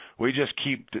we just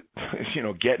keep,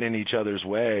 getting in each other's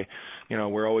way.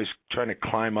 We're always trying to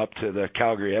climb up to the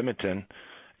Calgary Edmonton,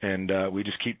 and we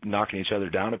just keep knocking each other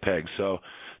down a peg. So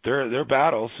they're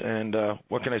battles, and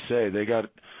what can I say? They got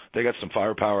some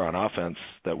firepower on offense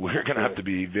that we're going to have to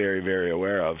be very, very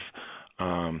aware of.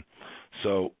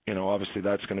 So, obviously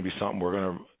that's going to be something we're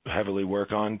going to heavily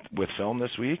work on with film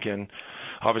this week. And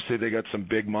obviously they got some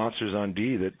big monsters on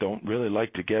D that don't really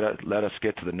like to let us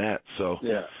get to the net. So,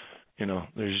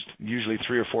 there's usually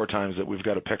 3 or 4 times that we've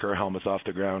got to pick our helmets off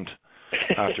the ground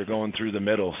after going through the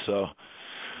middle. So,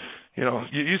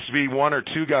 it used to be 1 or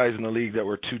 2 guys in the league that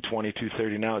were 220,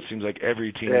 230. Now it seems like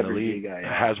every team in the league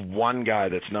has one guy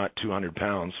that's not 200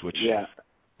 pounds, which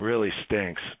really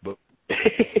stinks. But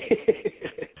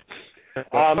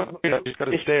just got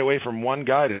to stay away from one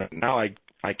guy. Now I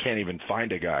can't even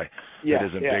find a guy that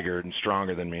isn't bigger and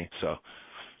stronger than me. So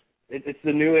it's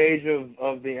the new age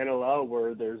of the NLL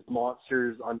where there's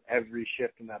monsters on every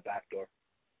shift in that back door.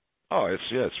 Oh,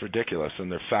 it's ridiculous, and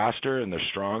they're faster and they're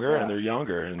stronger and they're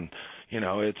younger, and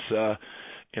it's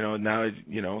now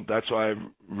that's why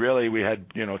really we had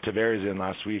Tavares in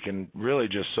last week, and really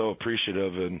just so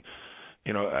appreciative and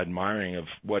admiring of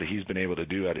what he's been able to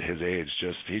do at his age.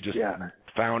 He just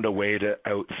found a way to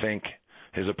outthink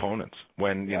his opponents.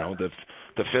 When the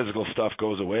physical stuff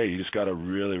goes away, you just got to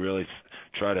really, really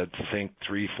try to think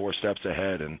 3-4 steps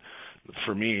ahead. And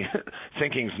for me,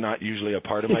 thinking's not usually a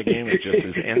part of my game. It just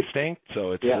is instinct.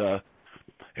 So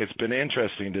it's been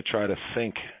interesting to try to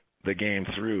think the game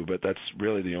through, but that's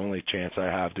really the only chance I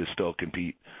have to still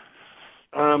compete.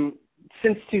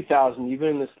 Since 2000, you've been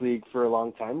in this league for a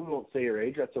long time. We won't say your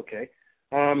age. That's okay.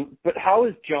 But how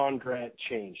has John Grant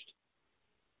changed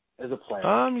as a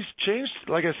player? He's changed.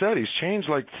 Like I said, he's changed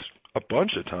like a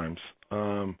bunch of times.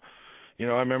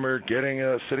 I remember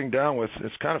sitting down with,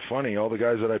 it's kind of funny, all the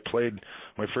guys that I played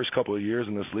my first couple of years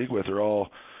in this league with are all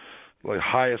like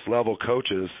highest level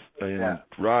coaches in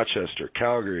Rochester,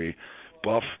 Calgary,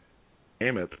 Buff,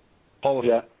 name it. All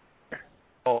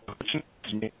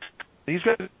these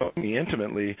guys know me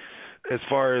intimately as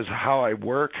far as how I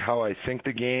work, how I think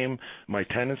the game, my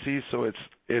tendencies. So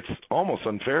it's almost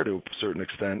unfair to a certain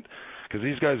extent because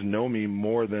these guys know me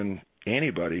more than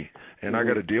anybody, and I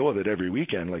got to deal with it every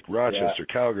weekend, like Rochester,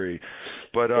 Calgary.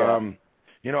 But I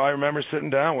remember sitting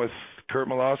down with Kurt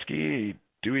Malowski,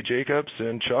 Dewey Jacobs,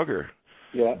 and Chugger.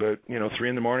 Yeah. But 3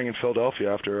 a.m. in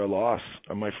Philadelphia after a loss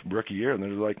of my rookie year, and they're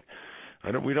like,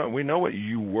 we know what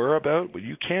you were about, but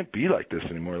you can't be like this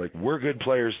anymore. Like, we're good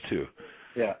players too.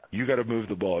 Yeah. You got to move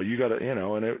the ball. You got to,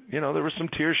 and it, there was some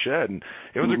tears shed, and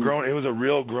it was a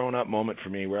real grown up moment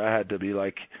for me where I had to be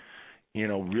like,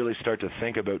 really start to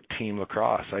think about team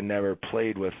lacrosse. I never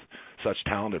played with such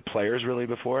talented players really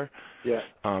before. Yeah.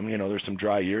 There's some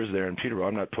dry years there in Peterborough.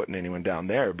 I'm not putting anyone down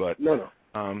there, but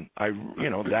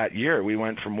that year we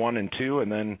went from 1-2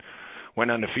 and then went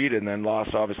undefeated and then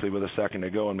lost obviously with a second to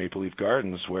go in Maple Leaf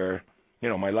Gardens where,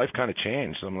 my life kind of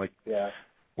changed. I'm like,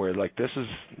 where like this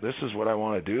is what I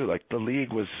want to do. Like the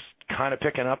league was kind of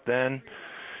picking up then.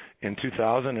 in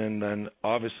 2000, and then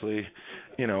obviously,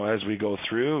 as we go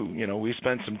through, we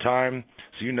spent some time,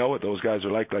 so what those guys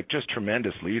are like just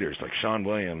tremendous leaders, like Sean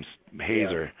Williams,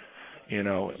 Hazer,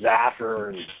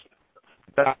 Zaffer,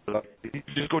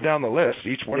 just go down the list.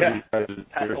 Each one of these guys is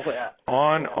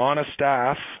on a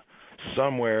staff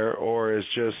somewhere, or is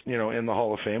just in the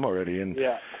Hall of Fame already, and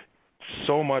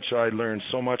so much I learned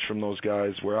so much from those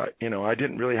guys where I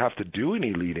didn't really have to do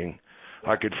any leading.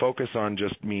 I could focus on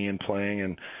just me and playing,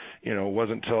 and it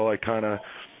wasn't until I kind of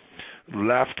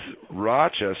left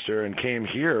Rochester and came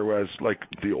here as like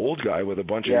the old guy with a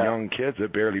bunch of young kids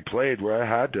that barely played, where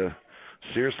I had to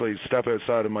seriously step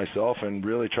outside of myself and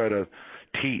really try to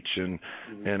teach and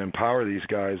empower these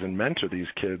guys and mentor these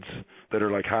kids that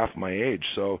are like half my age.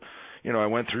 So, I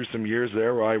went through some years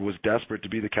there where I was desperate to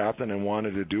be the captain and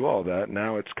wanted to do all that.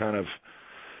 Now it's kind of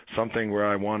something where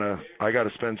I got to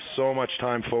spend so much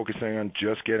time focusing on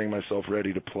just getting myself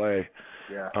ready to play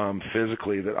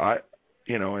physically that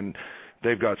and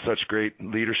they've got such great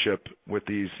leadership with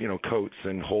these, Coates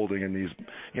and Holding and these,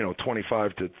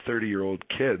 25 to 30-year-old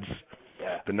kids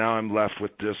that now I'm left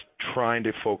with just trying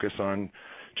to focus on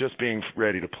just being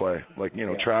ready to play. Like,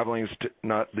 traveling is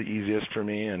not the easiest for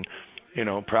me, and,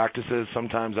 practices,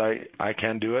 sometimes I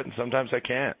can do it and sometimes I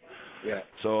can't. Yeah.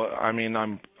 So, I mean,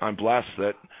 I'm blessed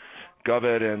that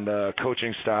Govett and the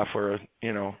coaching staff are,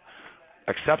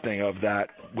 accepting of that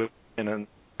and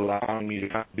allowing me to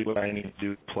kind of do what I need to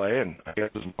do to play. And I guess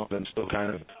as long as I'm still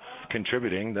kind of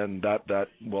contributing, then that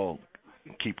will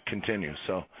continue.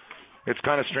 So it's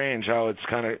kind of strange how it's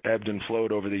kind of ebbed and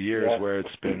flowed over the years, where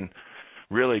it's been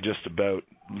really just about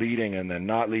leading and then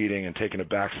not leading and taking a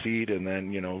back seat and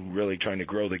then, really trying to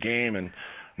grow the game. And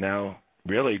now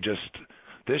really just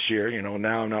this year,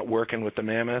 now I'm not working with the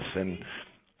Mammoths and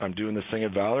I'm doing this thing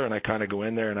at Valor, and I kind of go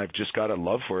in there and I've just got a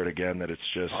love for it again, that it's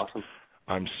just awesome.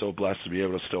 I'm so blessed to be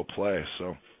able to still play.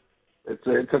 So it's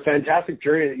a fantastic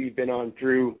journey that you've been on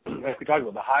through, like we talked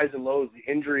about, the highs and lows,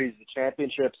 the injuries, the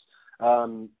championships,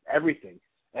 everything.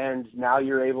 And now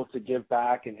you're able to give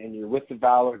back, and you're with the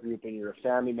Valor group, and you're a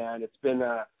family man. It's been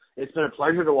a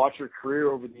pleasure to watch your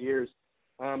career over the years.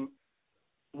 One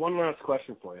last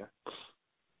question for you: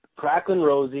 Cracklin'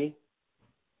 Rosie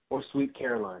or Sweet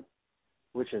Caroline?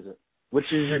 Which is it? Which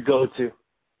is your go-to?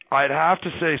 I'd have to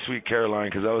say Sweet Caroline,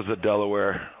 because that was a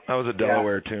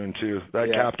Delaware tune too. That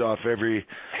capped off every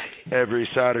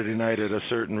Saturday night at a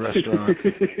certain restaurant.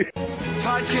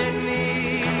 Touching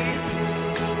me,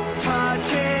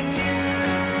 touching you,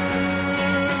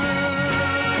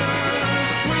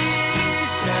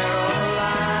 Sweet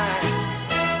Caroline.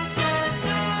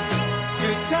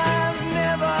 Good times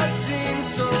never seem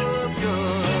so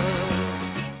good.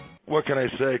 What can I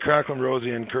say? Cracklin'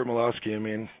 Rosie and Kurt Malowski, I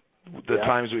mean, the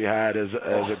times we had as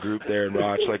a group there in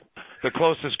Roch, like the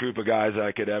closest group of guys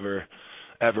I could ever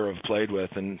have played with.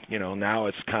 And, now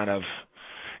it's kind of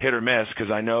hit or miss,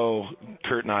 because I know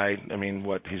Kurt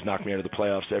and he's knocked me out of the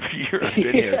playoffs every year I've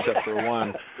been here except for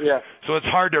one. Yeah. So it's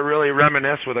hard to really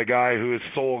reminisce with a guy whose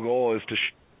sole goal is to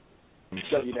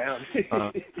shut you down.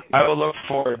 I will look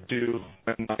forward to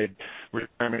when my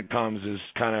retirement comes, is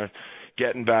kind of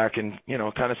getting back and,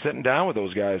 kind of sitting down with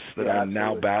those guys that I'm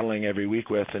now battling every week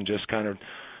with, and just kind of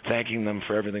thanking them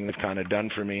for everything they've kind of done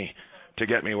for me to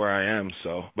get me where I am.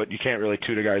 So, but you can't really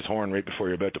toot a guy's horn right before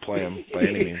you're about to play him by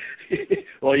any means.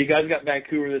 Well, you guys got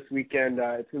Vancouver this weekend.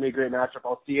 It's going to be a great matchup.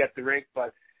 I'll see you at the rink,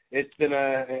 but it's been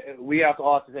we have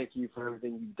to thank you for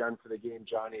everything you've done for the game,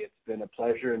 Johnny. It's been a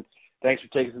pleasure, and thanks for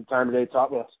taking some time today to talk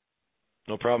with us.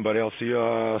 No problem, buddy. I'll see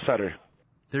you Saturday.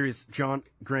 There is John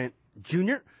Grant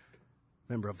Jr.,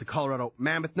 member of the Colorado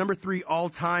Mammoth, number 3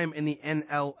 all-time in the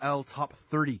NLL top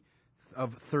 30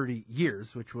 of 30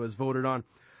 years, which was voted on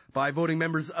by voting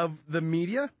members of the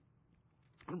media.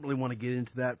 I don't really want to get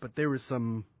into that, but there was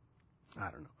some, I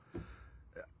don't know.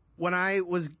 When I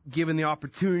was given the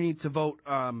opportunity to vote,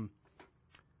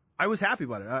 I was happy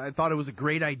about it. I thought it was a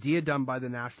great idea done by the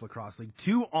National Lacrosse League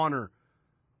to honor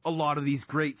a lot of these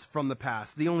greats from the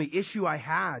past. The only issue I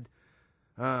had,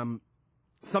 some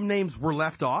names were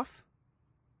left off.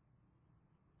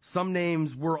 Some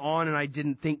names were on and I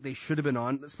didn't think they should have been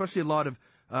on, especially a lot of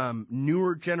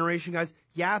newer generation guys.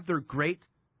 Yeah, they're great.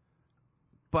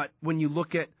 But when you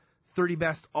look at 30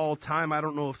 best all time, I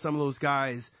don't know if some of those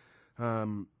guys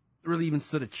really even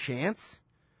stood a chance.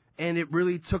 And it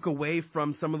really took away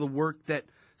from some of the work that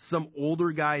some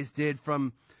older guys did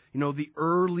from, the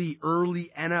early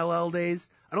NLL days.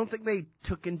 I don't think they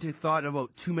took into thought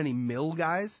about too many mill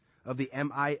guys of the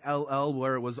MILL,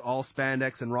 where it was all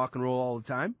spandex and rock and roll all the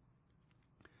time.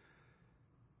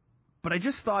 But I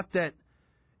just thought that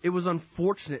it was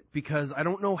unfortunate, because I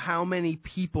don't know how many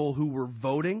people who were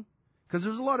voting Because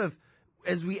there's a lot of,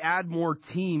 as we add more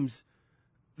teams,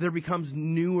 there becomes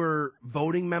newer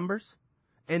voting members,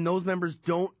 and those members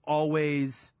don't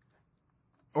always,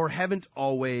 or haven't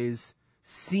always,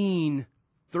 seen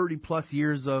 30-plus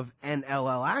years of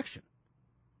NLL action.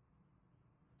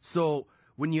 So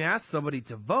when you ask somebody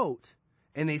to vote,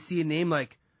 and they see a name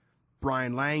like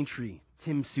Brian Langtree,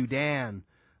 Tim Sudan,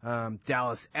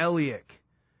 Dallas Elliott,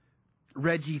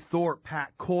 Reggie Thorpe,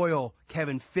 Pat Coyle,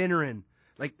 Kevin Finneran,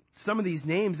 like some of these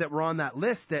names that were on that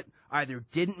list that either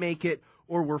didn't make it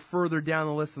or were further down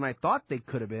the list than I thought they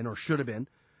could have been or should have been.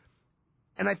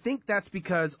 And I think that's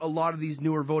because a lot of these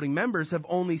newer voting members have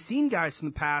only seen guys from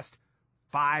the past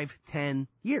 5-10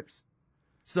 years.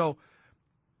 So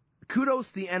kudos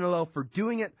to the NLL for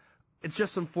doing it. It's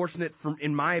just unfortunate,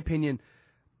 in my opinion,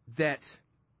 that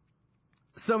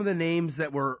some of the names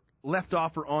that were left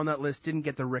off or on that list didn't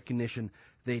get the recognition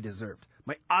they deserved.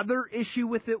 My other issue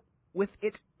with it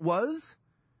was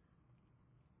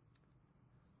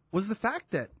the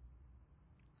fact that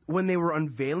when they were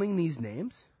unveiling these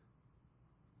names,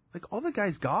 like all the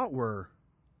guys got were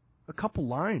a couple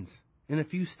lines and a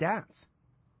few stats.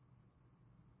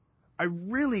 I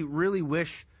really, really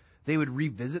wish they would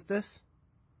revisit this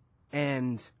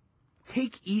and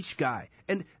take each guy.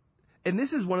 And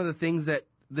this is one of the things that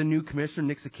the new commissioner,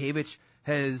 Nick Sakavich,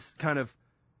 has kind of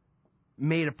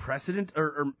made a precedent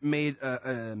or made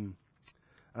an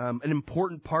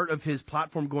important part of his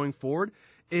platform going forward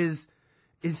is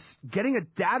getting a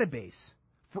database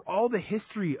for all the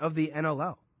history of the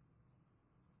NLL.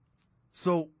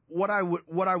 So what I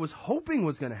was hoping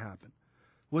was going to happen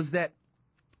was that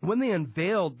when they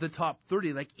unveiled the top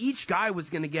 30, like each guy was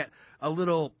going to get a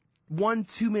little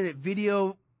 1-2 minute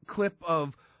video clip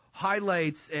of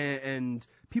highlights and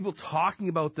people talking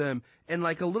about them and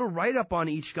like a little write-up on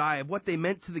each guy of what they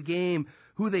meant to the game,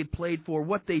 who they played for,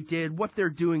 what they did, what they're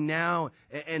doing now.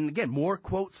 And again, more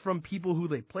quotes from people who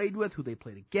they played with, who they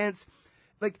played against.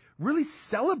 Like, really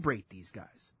celebrate these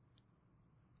guys.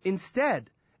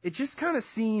 Instead, it just kind of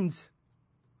seemed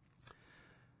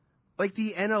like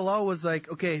the NLL was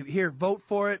like, okay, here, vote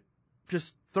for it.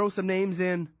 Just throw some names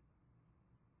in.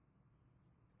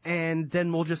 And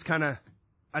then we'll just kind of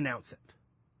announce it.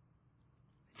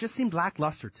 It just seemed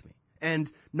lackluster to me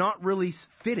and not really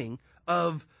fitting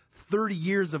of 30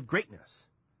 years of greatness.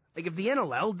 Like if the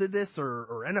NLL did this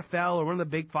or NFL or one of the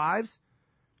big fives,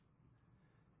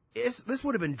 this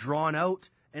would have been drawn out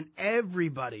and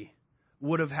everybody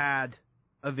would have had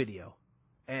a video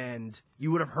and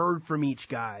you would have heard from each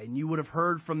guy and you would have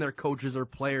heard from their coaches or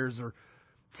players or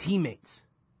teammates.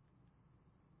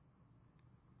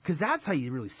 Because that's how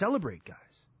you really celebrate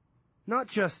guys. Not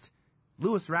just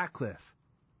Lewis Ratcliffe,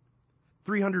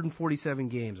 347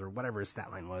 games or whatever his stat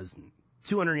line was, and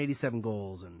 287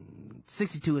 goals and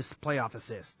 62 playoff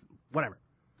assists, whatever.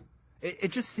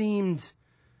 It just seemed,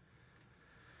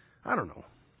 I don't know.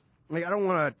 Like, I don't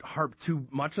want to harp too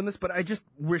much on this, but I just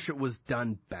wish it was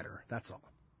done better. That's all.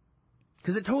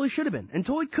 Because it totally should have been, and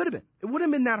totally could have been. It wouldn't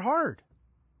have been that hard.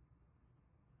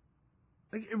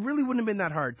 Like, it really wouldn't have been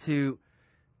that hard to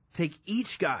take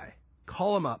each guy,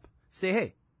 call him up, say,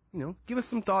 hey, give us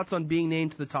some thoughts on being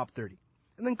named to the top 30.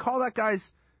 And then call that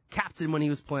guy's captain when he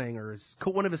was playing or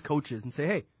one of his coaches and say,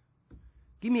 hey,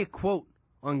 give me a quote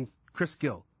on Chris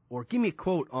Gill or give me a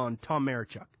quote on Tom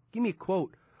Marichuk. Give me a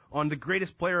quote on the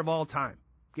greatest player of all time,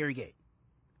 Gary Gait.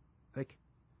 Like,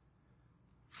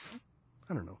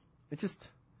 I don't know. It just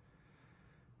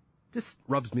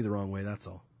rubs me the wrong way, that's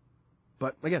all.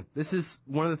 But again, this is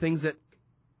one of the things that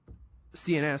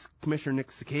CNS, Commissioner Nick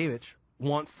Sakavich,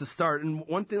 wants to start. And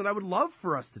one thing that I would love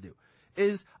for us to do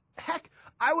is, heck,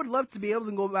 I would love to be able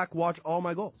to go back and watch all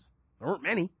my goals. There weren't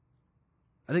many.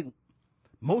 I think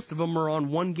most of them are on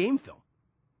one game film.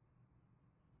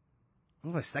 That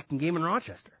was my second game in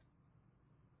Rochester.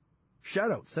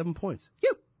 Shout out, 7 points.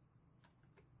 You!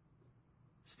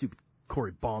 Stupid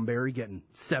Corey Bomberry getting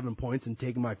 7 points and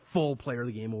taking my full Player of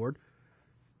the Game award.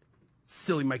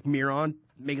 Silly Mike Miron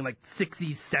making like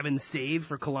 67 saves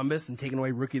for Columbus and taking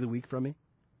away Rookie of the Week from me.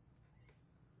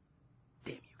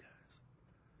 Damn you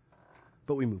guys.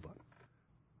 But we move on.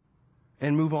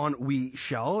 And move on we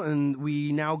shall, and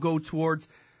we now go towards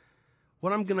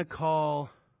what I'm going to call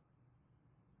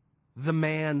the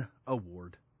Man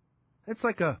Award. It's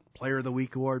like a Player of the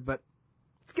Week award, but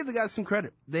let's give the guys some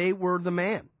credit. They were the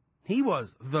man. He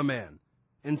was the man.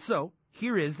 And so,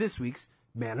 here is this week's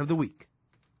Man of the Week.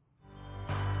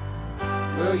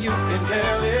 Well, you can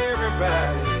tell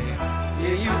everybody.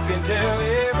 Yeah, you can tell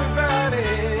everybody.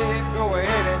 Go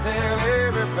ahead and tell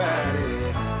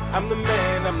everybody. I'm the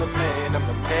man, I'm the man, I'm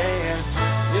the man.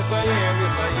 yes I am,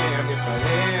 yes I am, yes I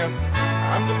am.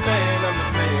 I'm the man, I'm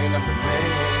the man, I'm the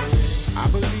man. I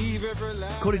believe every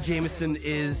lie. Cody Jamieson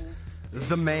is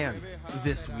the man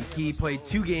this week. He played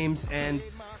 2 games and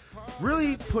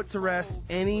really put to rest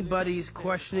anybody's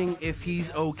questioning if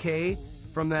he's okay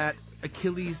from that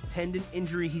Achilles tendon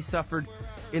injury he suffered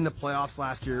in the playoffs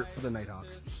last year for the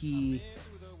Nighthawks. He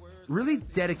really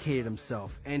dedicated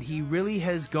himself, and he really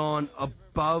has gone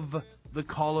above the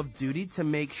call of duty to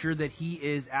make sure that he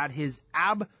is at his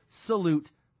absolute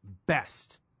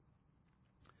best.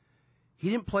 He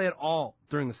didn't play at all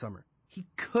during the summer. He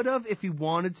could have if he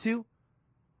wanted to,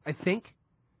 I think.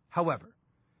 However,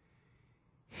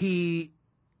 he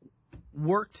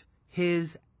worked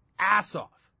his ass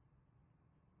off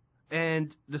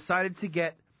and decided to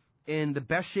get in the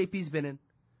best shape he's been in,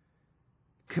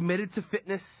 committed to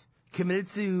fitness, committed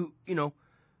to,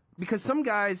 because some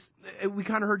guys, we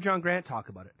kind of heard John Grant talk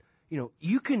about it.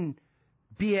 You can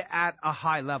be at a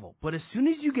high level, but as soon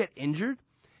as you get injured,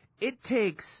 it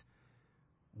takes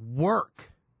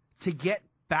work to get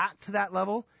back to that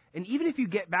level. And even if you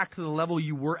get back to the level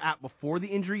you were at before the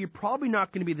injury, you're probably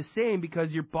not going to be the same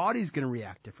because your body's going to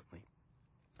react differently.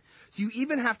 So you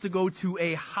even have to go to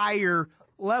a higher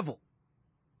level.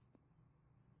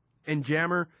 And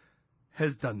Jammer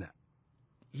has done that.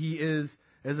 He is,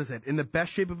 as I said, in the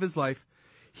best shape of his life.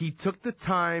 He took the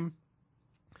time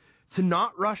to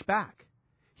not rush back.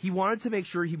 He wanted to make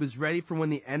sure he was ready for when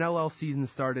the NLL season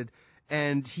started,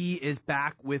 and he is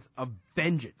back with a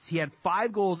vengeance. He had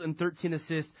 5 goals and 13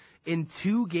 assists in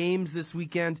 2 games this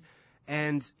weekend,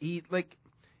 and it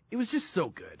was just so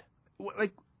good.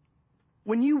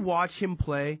 When you watch him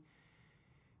play,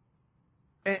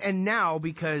 and now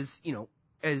because,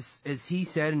 as he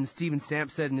said and Steven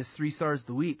Stamp said in his 3 stars of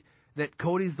the week, that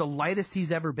Cody's the lightest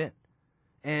he's ever been.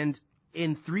 And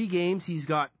in 3 games, he's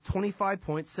got 25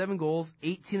 points, 7 goals,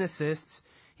 18 assists.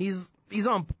 He's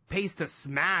on pace to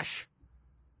smash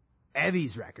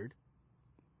Evie's record.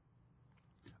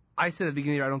 I said at the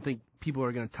beginning of the year, I don't think people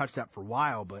are going to touch that for a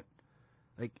while, but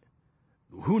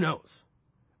who knows?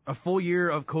 A full year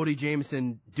of Cody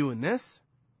Jamieson doing this,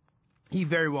 he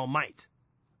very well might.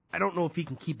 I don't know if he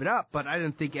can keep it up, but I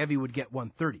didn't think Evie would get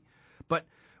 130. But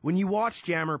when you watch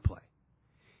Jammer play,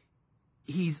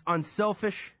 he's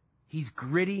unselfish, he's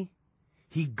gritty,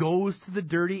 he goes to the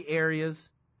dirty areas,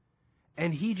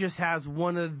 and he just has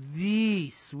one of the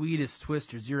sweetest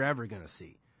twisters you're ever going to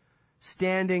see.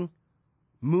 Standing,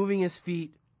 moving his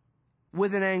feet,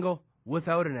 with an angle,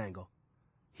 without an angle.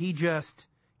 He just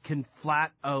can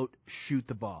flat out shoot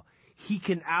the ball. He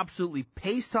can absolutely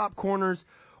pace top corners,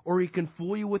 or he can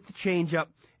fool you with the changeup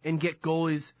and get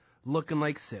goalies looking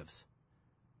like sieves.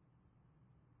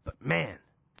 But man,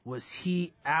 was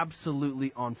he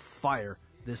absolutely on fire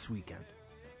this weekend.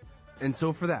 And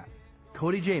so for that,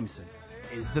 Cody Jamieson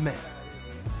is the man.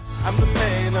 I'm the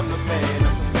man, I'm the man,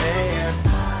 I'm the man.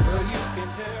 Well, you can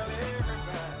tell everybody.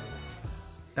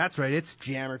 That's right, it's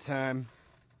Jammer time.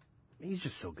 He's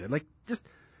just so good.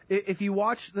 If you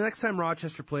watch the next time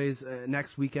Rochester plays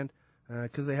next weekend,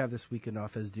 because they have this weekend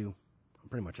off as do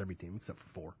pretty much every team except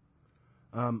for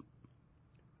 4.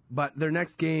 But their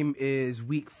next game is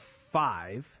week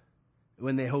 5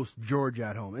 when they host Georgia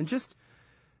at home. And just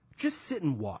sit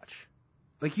and watch.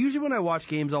 Usually when I watch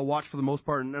games, I'll watch for the most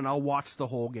part and I'll watch the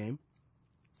whole game.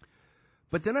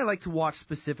 But then I like to watch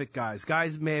specific guys.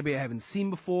 Guys maybe I haven't seen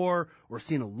before or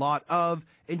seen a lot of,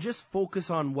 and just focus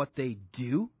on what they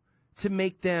do to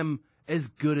make them as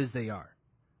good as they are.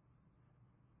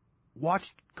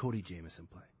 Watch Cody Jamieson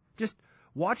play. Just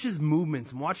watch his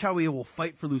movements and watch how he will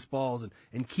fight for loose balls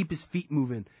and keep his feet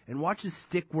moving, and watch his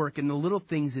stick work and the little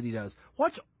things that he does.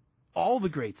 Watch all the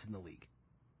greats in the league.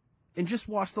 And just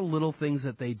watch the little things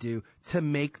that they do to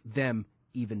make them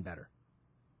even better.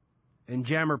 And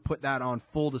Jammer put that on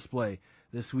full display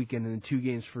this weekend in the 2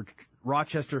 games for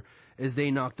Rochester as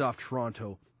they knocked off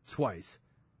Toronto twice.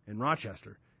 And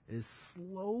Rochester is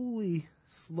slowly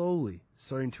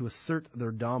starting to assert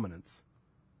their dominance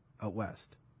out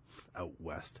west. Out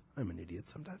west. I'm an idiot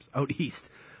sometimes. Out east.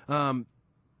 And,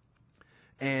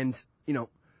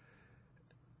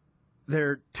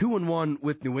 they're 2-1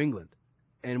 with New England.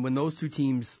 And when those 2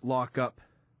 teams lock up,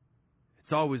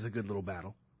 it's always a good little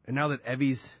battle. And now that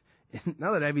Evie's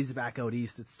back out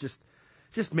east, it's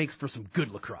just makes for some good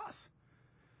lacrosse.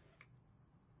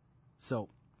 So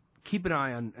keep an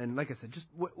eye on, and like I said, just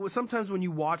sometimes when you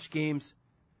watch games,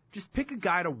 just pick a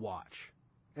guy to watch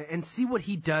and see what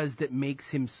he does that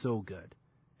makes him so good.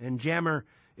 And Jammer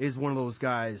is one of those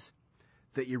guys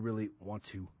that you really want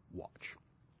to watch.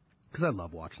 Because I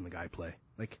love watching the guy play.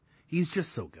 He's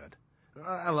just so good.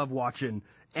 I love watching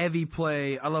Evie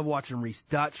play. I love watching Reese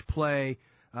Dutch play.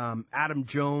 Adam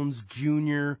Jones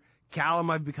Jr. Callum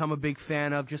I've become a big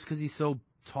fan of just because he's so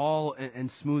tall and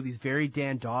smooth. He's very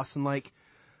Dan Dawson-like.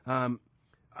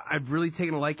 I've really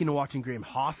taken a liking to watching Graham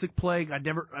Hossick play.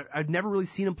 I'd never really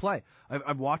seen him play.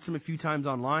 I've watched him a few times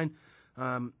online.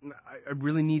 I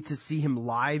really need to see him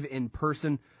live in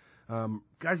person.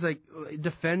 Guys like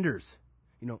defenders,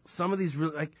 some of these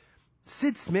really, like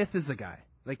Sid Smith is a guy.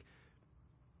 Like,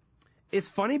 it's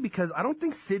funny because I don't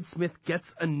think Sid Smith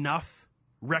gets enough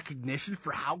recognition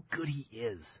for how good he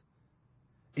is.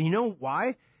 And you know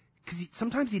why? Because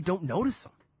sometimes you don't notice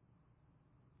him.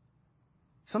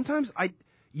 Sometimes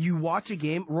you watch a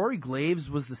game. Rory Glaves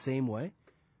was the same way.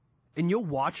 And you'll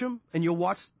watch him, and you'll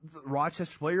watch the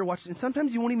Rochester player and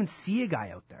sometimes you won't even see a guy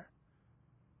out there.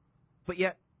 But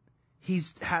yet,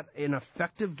 he's had an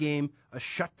effective game, a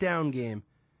shutdown game,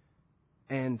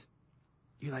 and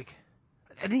you're like,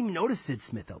 I didn't even notice Sid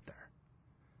Smith out there.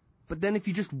 But then if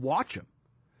you just watch him,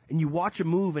 and you watch him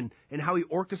move and how he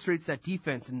orchestrates that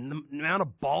defense and the amount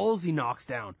of balls he knocks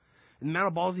down and the amount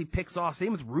of balls he picks off,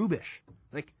 same with Rubish.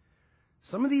 Like,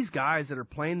 some of these guys that are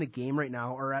playing the game right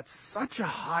now are at such a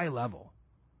high level,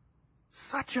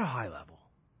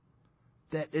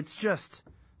 that it's just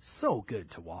so good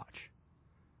to watch.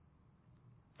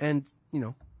 And,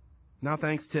 now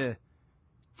thanks to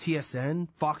TSN,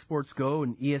 Fox Sports Go,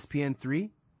 and ESPN3, you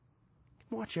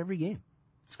can watch every game.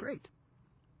 It's great.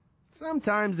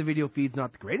 Sometimes the video feed's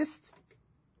not the greatest.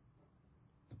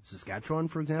 Saskatchewan,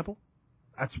 for example.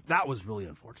 That was really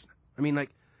unfortunate. I mean,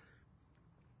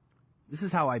 this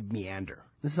is how I meander.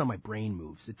 This is how my brain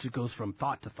moves. It just goes from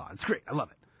thought to thought. It's great. I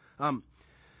love it. And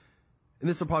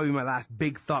this will probably be my last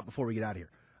big thought before we get out of here.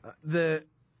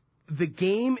 The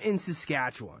game in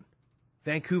Saskatchewan,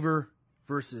 Vancouver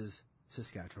versus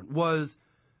Saskatchewan, was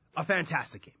a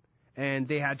fantastic game. And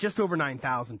they had just over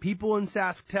 9,000 people in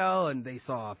Sasktel, and they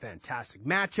saw a fantastic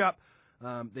matchup.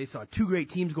 They saw two great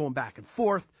teams going back and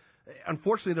forth.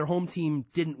 Unfortunately, their home team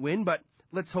didn't win, but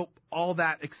let's hope all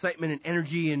that excitement and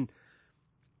energy and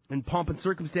pomp and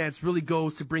circumstance really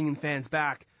goes to bringing fans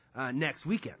back next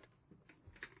weekend.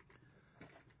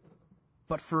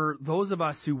 But for those of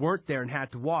us who weren't there and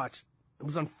had to watch, it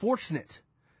was unfortunate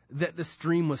that the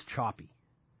stream was choppy.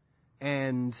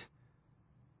 And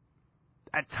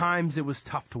at times it was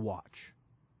tough to watch.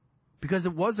 Because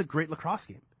it was a great lacrosse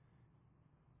game.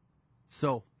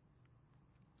 So,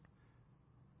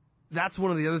 that's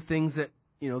one of the other things that,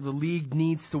 the league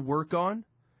needs to work on,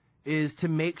 is to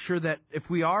make sure that if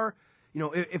we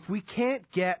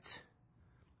can't get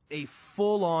a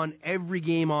full-on every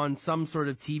game on some sort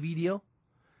of TV deal,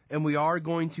 and we are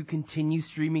going to continue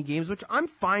streaming games, which I'm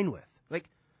fine with.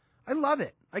 I love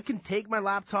it. I can take my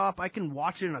laptop, I can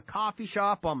watch it in a coffee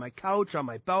shop, on my couch, on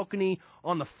my balcony,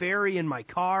 on the ferry, in my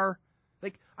car.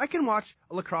 I can watch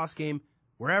a lacrosse game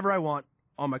wherever I want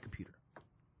on my computer.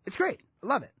 It's great. I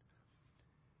love it.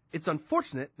 It's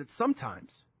unfortunate that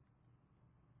sometimes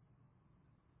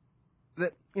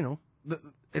that,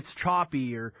 it's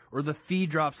choppy or the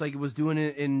feed drops like it was doing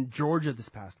in Georgia this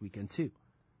past weekend too.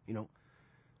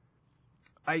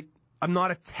 I'm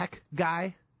not a tech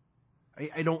guy.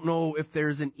 I don't know if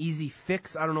there's an easy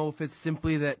fix. I don't know if it's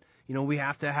simply that, we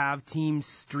have to have teams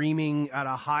streaming at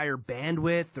a higher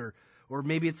bandwidth or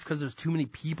maybe it's because there's too many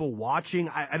people watching.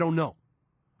 I don't know.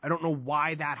 I don't know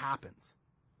why that happens.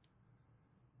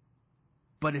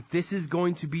 But if this is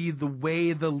going to be the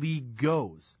way the league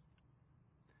goes,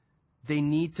 they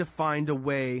need to find a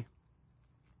way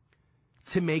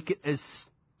to make it as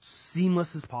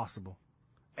seamless as possible.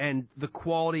 And the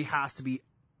quality has to be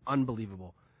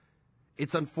unbelievable.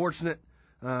 It's unfortunate,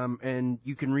 and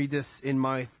you can read this in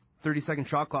my 30-second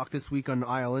shot clock this week on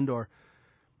IL Indoor.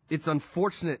 It's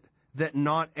unfortunate that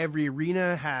not every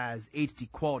arena has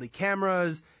HD quality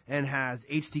cameras and has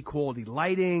HD quality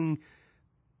lighting,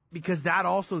 because that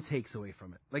also takes away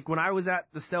from it. When I was at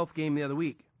the Stealth game the other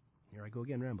week, here I go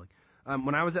again rambling.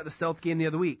 When I was at the Stealth game the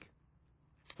other week,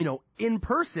 in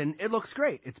person, it looks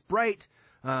great. It's bright.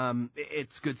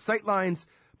 It's good sight lines.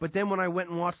 But then when I went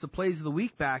and watched the plays of the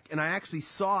week back and I actually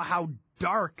saw how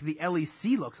dark the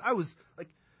LEC looks, I was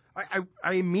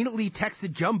I immediately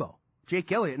texted Jumbo,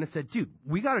 Jake Elliott, and I said, dude,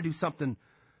 we got to do something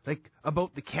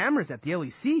about the cameras at the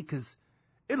LEC because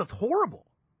it looked horrible.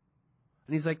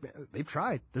 And he's like, man, they've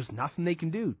tried. There's nothing they can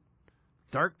do.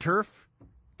 Dark turf,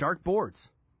 dark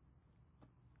boards.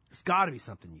 There's got to be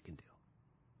something you can do.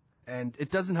 And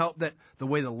it doesn't help that the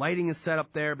way the lighting is set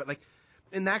up there, but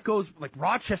and that goes,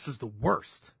 Rochester's the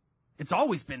worst. It's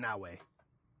always been that way.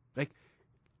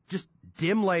 Just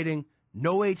dim lighting,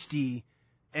 no HD,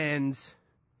 and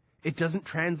it doesn't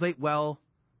translate well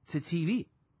to TV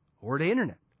or to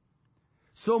internet.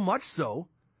 So much so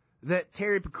that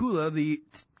Terry Pegula,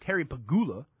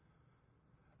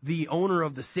 the owner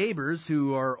of the Sabres,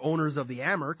 who are owners of the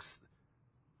Amerks,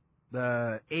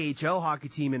 the AHL hockey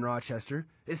team in Rochester,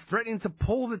 is threatening to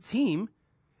pull the team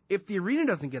if the arena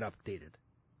doesn't get updated.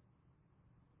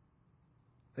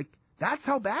 Like, that's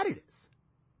how bad it is.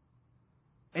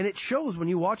 And it shows when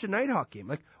you watch a Nighthawk game.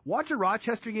 Like, watch a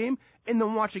Rochester game and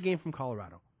then watch a game from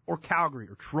Colorado or Calgary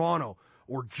or Toronto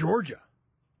or Georgia,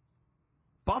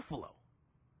 Buffalo.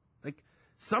 Like,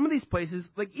 some of these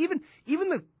places, like even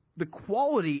the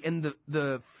quality and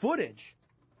the footage,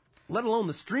 let alone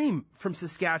the stream from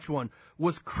Saskatchewan,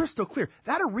 was crystal clear.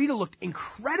 That arena looked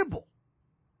incredible.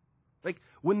 Like,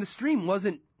 when the stream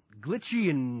wasn't glitchy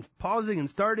and pausing and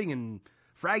starting and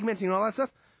fragmenting and all that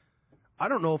stuff, I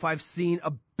don't know if I've seen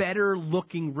a better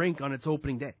looking rink on its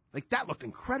opening day. Like, that looked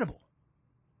incredible.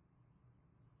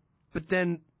 But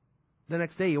then the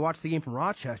next day you watch the game from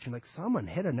Rochester and like, someone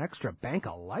hit an extra bank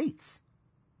of lights.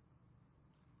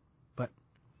 But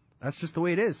that's just the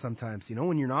way it is sometimes, you know,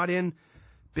 when you're not in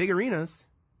big arenas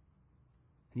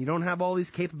and you don't have all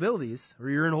these capabilities, or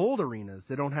you're in old arenas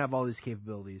that don't have all these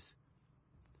capabilities.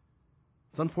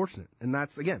 It's unfortunate. And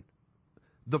that's, again,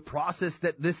 the process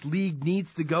that this league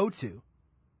needs to go to.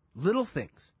 Little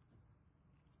things.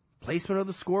 Placement of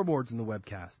the scoreboards in the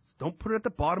webcasts. Don't put it at the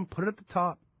bottom, put it at the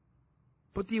top.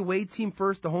 Put the away team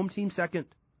first, the home team second.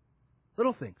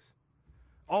 Little things.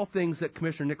 All things that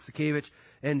Commissioner Nick Sakiewicz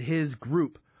and his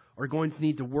group are going to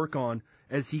need to work on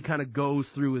as he kind of goes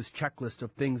through his checklist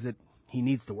of things that he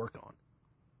needs to work on.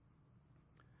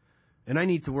 And I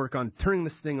need to work on turning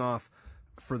this thing off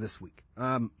for this week.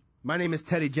 My name is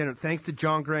Teddy Jenner. Thanks to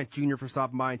John Grant Jr. for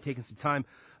stopping by and taking some time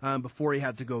before he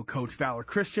had to go coach Valor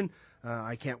Christian.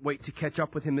 I can't wait to catch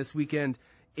up with him this weekend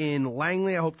in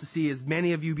Langley. I hope to see as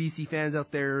many of you BC fans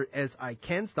out there as I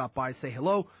can. Stop by, say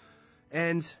hello,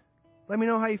 and let me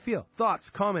know how you feel. Thoughts,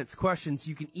 comments, questions.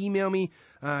 You can email me,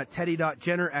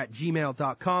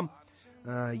 teddy.jenner@gmail.com.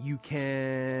 You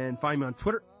can find me on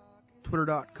Twitter,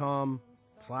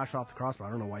 twitter.com/offthecrossbar. I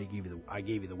don't know why I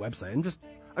gave you the website. I'm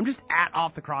just at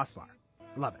Off the Crossbar.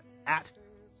 I love it. At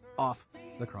Off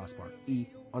the Crossbar. E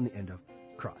on the end of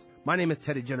cross. My name is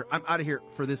Teddy Jenner. I'm out of here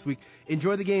for this week.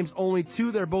 Enjoy the games. Only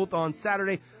two. They're both on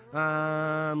Saturday.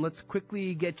 Let's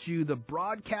quickly get you the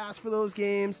broadcast for those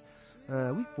games.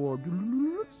 Week 4.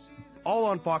 All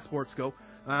on Fox Sports Go.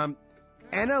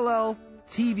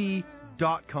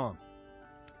 NLLTV.com.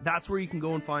 That's where you can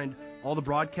go and find all the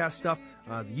broadcast stuff.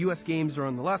 The U.S. games are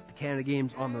on the left, the Canada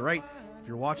games on the right. If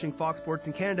you're watching Fox Sports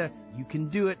in Canada, you can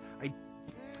do it.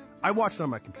 I watch it on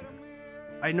my computer.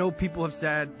 I know people have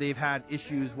said they've had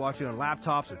issues watching on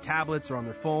laptops or tablets or on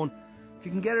their phone. If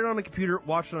you can get it on a computer,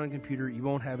 watch it on a computer. You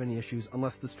won't have any issues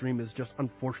unless the stream is just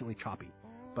unfortunately choppy.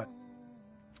 But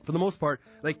for the most part,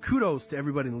 like, kudos to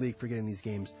everybody in the league for getting these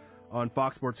games on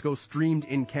Fox Sports Go streamed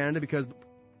in Canada, because it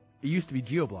used to be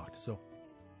geo-blocked. So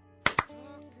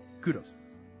kudos.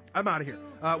 I'm out of here.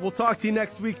 We'll talk to you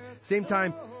next week. Same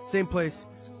time, same place,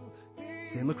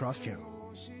 same lacrosse channel.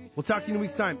 We'll talk to you in a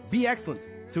week's time. Be excellent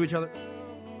to each other.